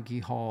like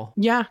Carnegie Hall.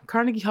 Yeah,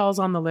 Carnegie Hall's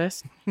on the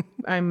list.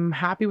 I'm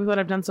happy with what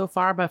I've done so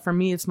far, but for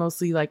me, it's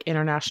mostly like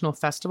international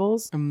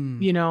festivals.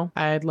 You know,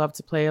 I'd love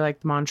to play like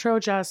the Montreux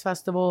Jazz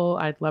Festival.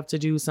 I'd love to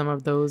do some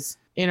of those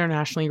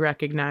internationally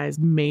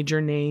recognized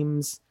major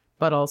names,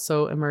 but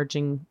also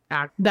emerging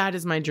act. That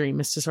is my dream,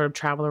 is to sort of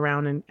travel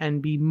around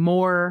and be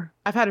more.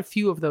 I've had a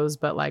few of those,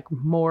 but like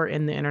more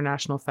in the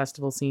international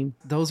festival scene.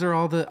 Those are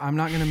all I'm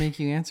not going to make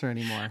you answer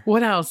anymore.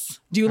 What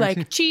else? Do you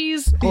like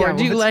cheese? Or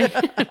do you like...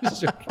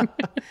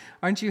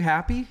 Aren't you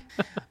happy?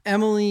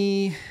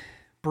 Emily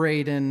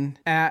Braden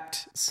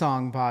at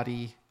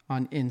Songbody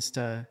on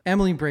Insta,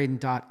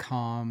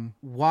 emilybraden.com.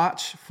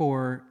 Watch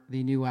for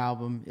the new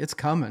album. It's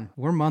coming.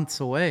 We're months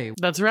away.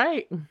 That's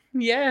right.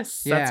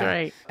 Yes, yeah. That's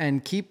right.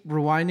 And keep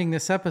rewinding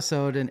this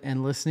episode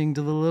and listening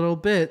to the little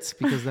bits,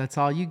 because that's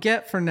all you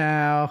get for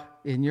now.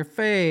 In your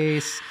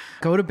face.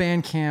 Go to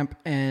Bandcamp,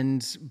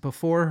 and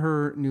before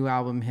her new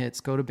album hits,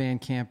 go to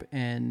Bandcamp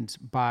and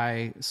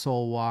buy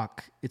Soul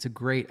Walk. It's a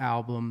great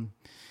album.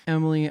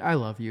 Emily, I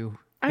love you.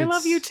 I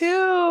love you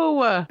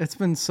too. It's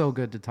been so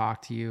good to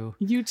talk to you.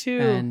 You too.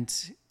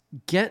 And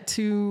get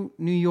to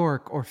New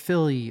York or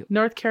Philly,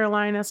 North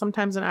Carolina,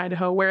 sometimes in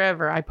Idaho,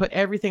 wherever. I put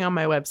everything on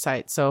my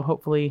website. So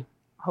hopefully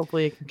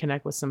I can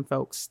connect with some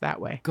folks that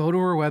way. Go to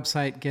her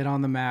website, get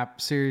on the map.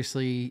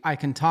 Seriously, I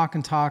can talk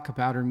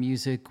about her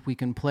music. We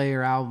can play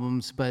her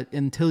albums, but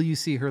until you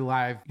see her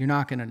live, you're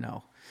not going to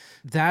know.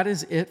 That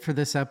is it for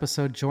this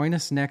episode. Join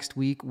us next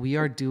week. We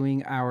are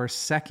doing our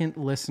second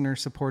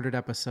listener-supported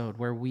episode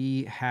where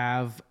we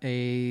have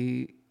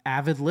a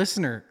avid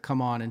listener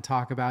come on and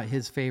talk about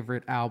his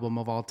favorite album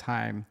of all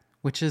time,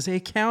 which is a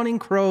Counting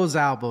Crows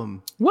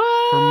album.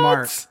 What? From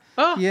Mark.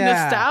 Oh,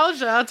 yeah.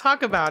 Nostalgia.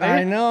 Talk about it.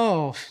 I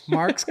know.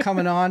 Mark's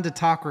coming on to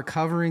talk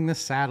Recovering the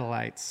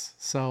Satellites.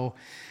 So,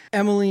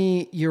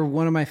 Emily, you're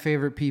one of my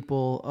favorite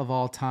people of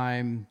all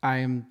time. I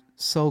am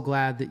so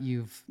glad that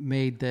you've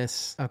made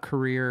this a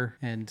career,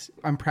 and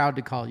I'm proud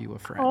to call you a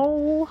friend.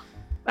 Oh,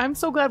 I'm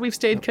so glad we've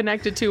stayed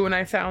connected too. When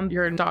I found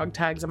your dog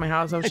tags at my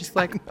house, I was just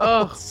like,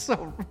 oh,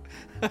 so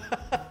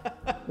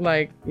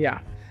like,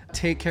 yeah.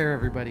 Take care,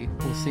 everybody.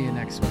 We'll see you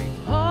next week.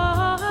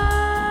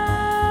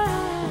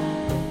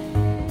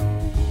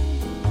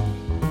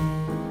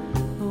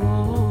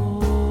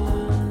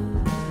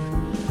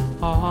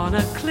 On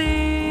a clear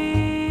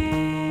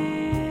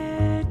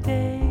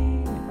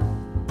day,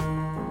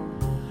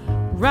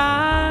 rise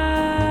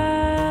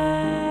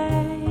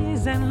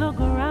and look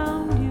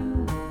around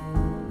you,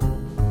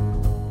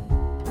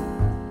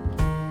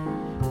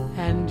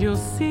 and you'll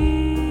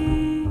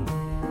see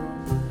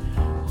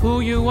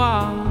who you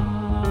are.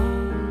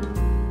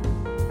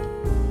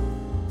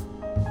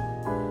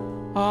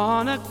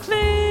 On a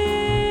clear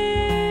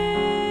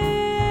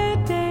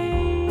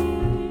day,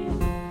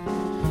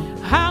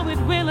 how it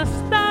will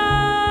astound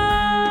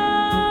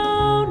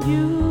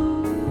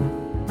you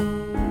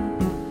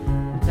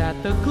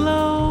that the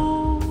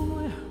glow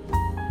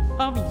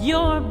of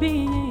your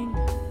being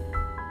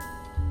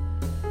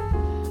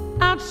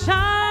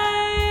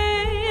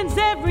outshines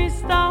every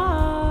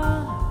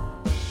star.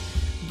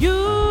 You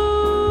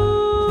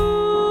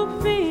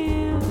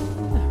feel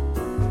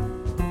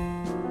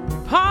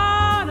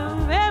part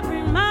of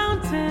every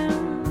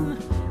mountain,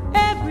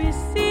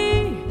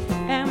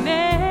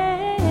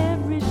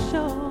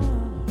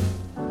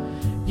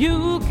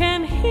 You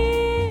can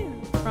hear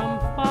from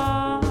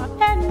far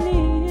and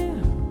near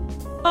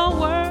a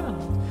world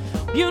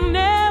you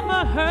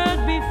never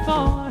heard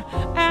before,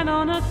 and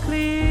on a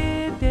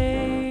clear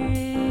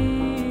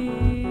day,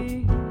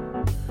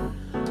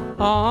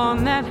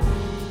 on that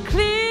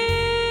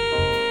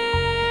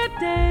clear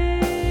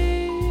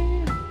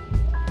day,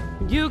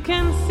 you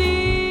can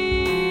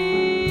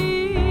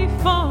see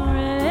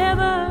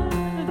forever.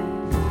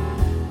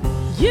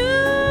 You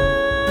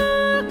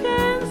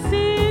can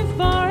see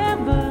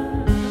forever.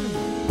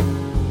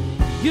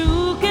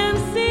 You can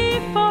see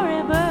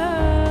forever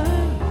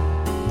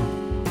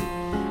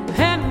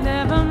and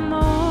evermore.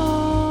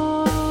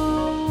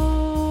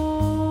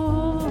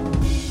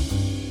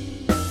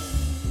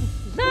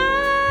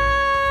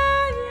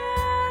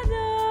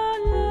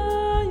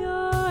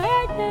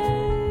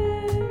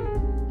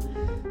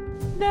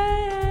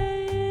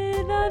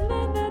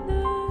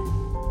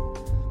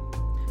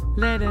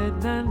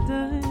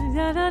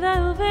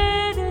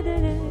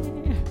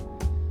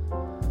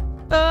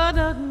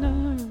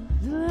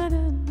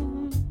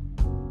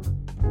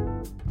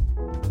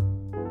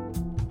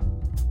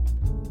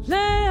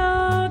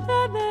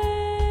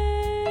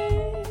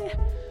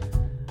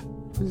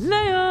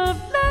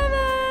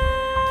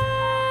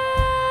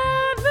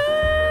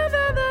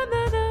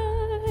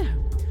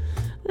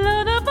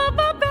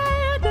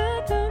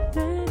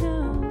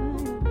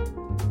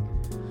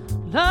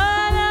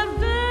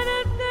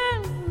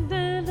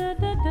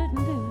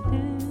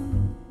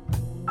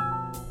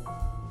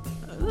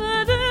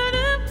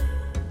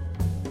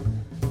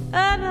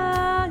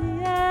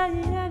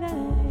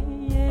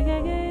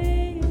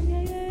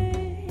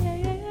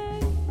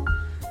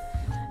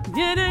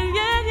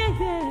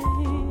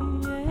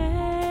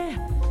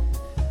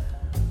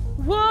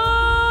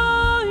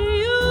 Whoa,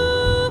 you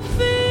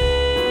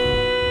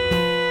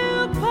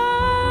feel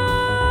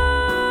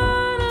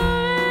part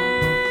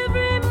of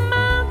every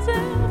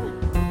mountain,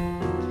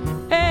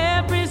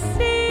 every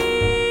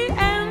sea,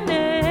 and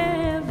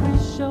every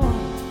shore.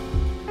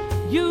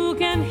 You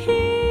can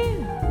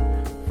hear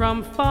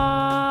from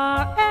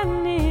far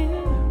and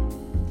near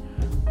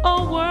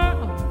a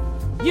world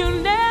you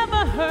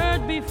never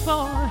heard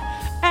before,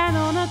 and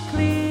on a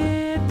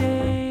clear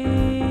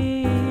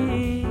day,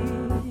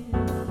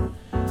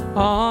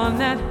 on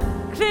that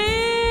clear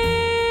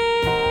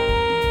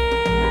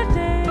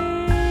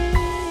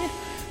day,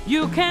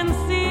 you can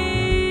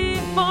see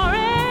forever.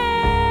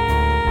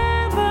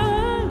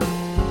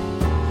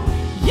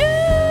 You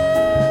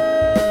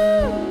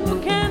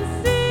can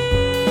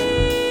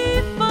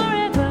see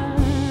forever.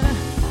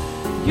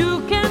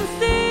 You can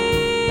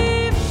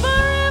see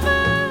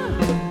forever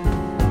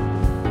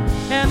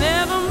and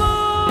evermore.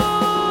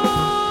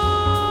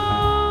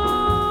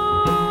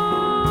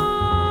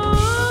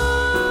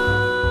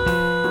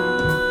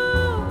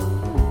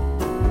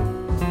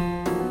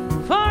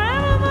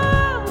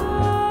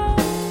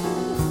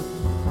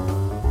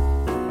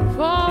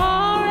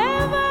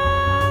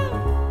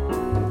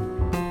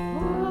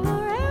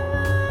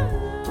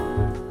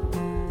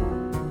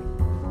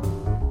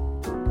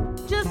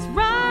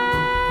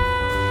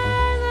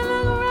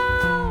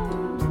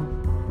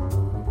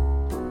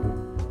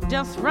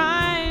 Just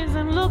rise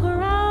and look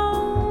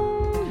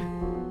around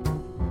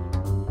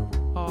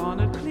on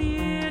a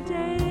clear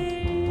day.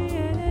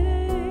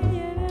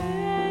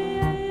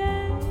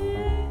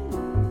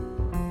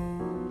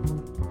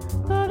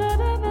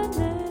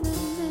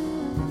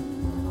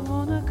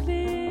 On a clear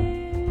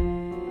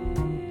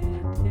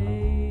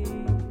day.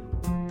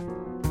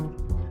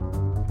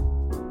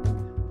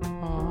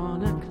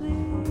 On a clear day.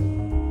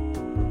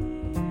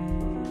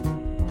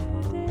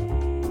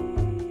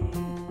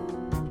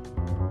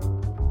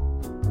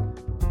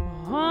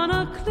 On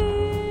a clear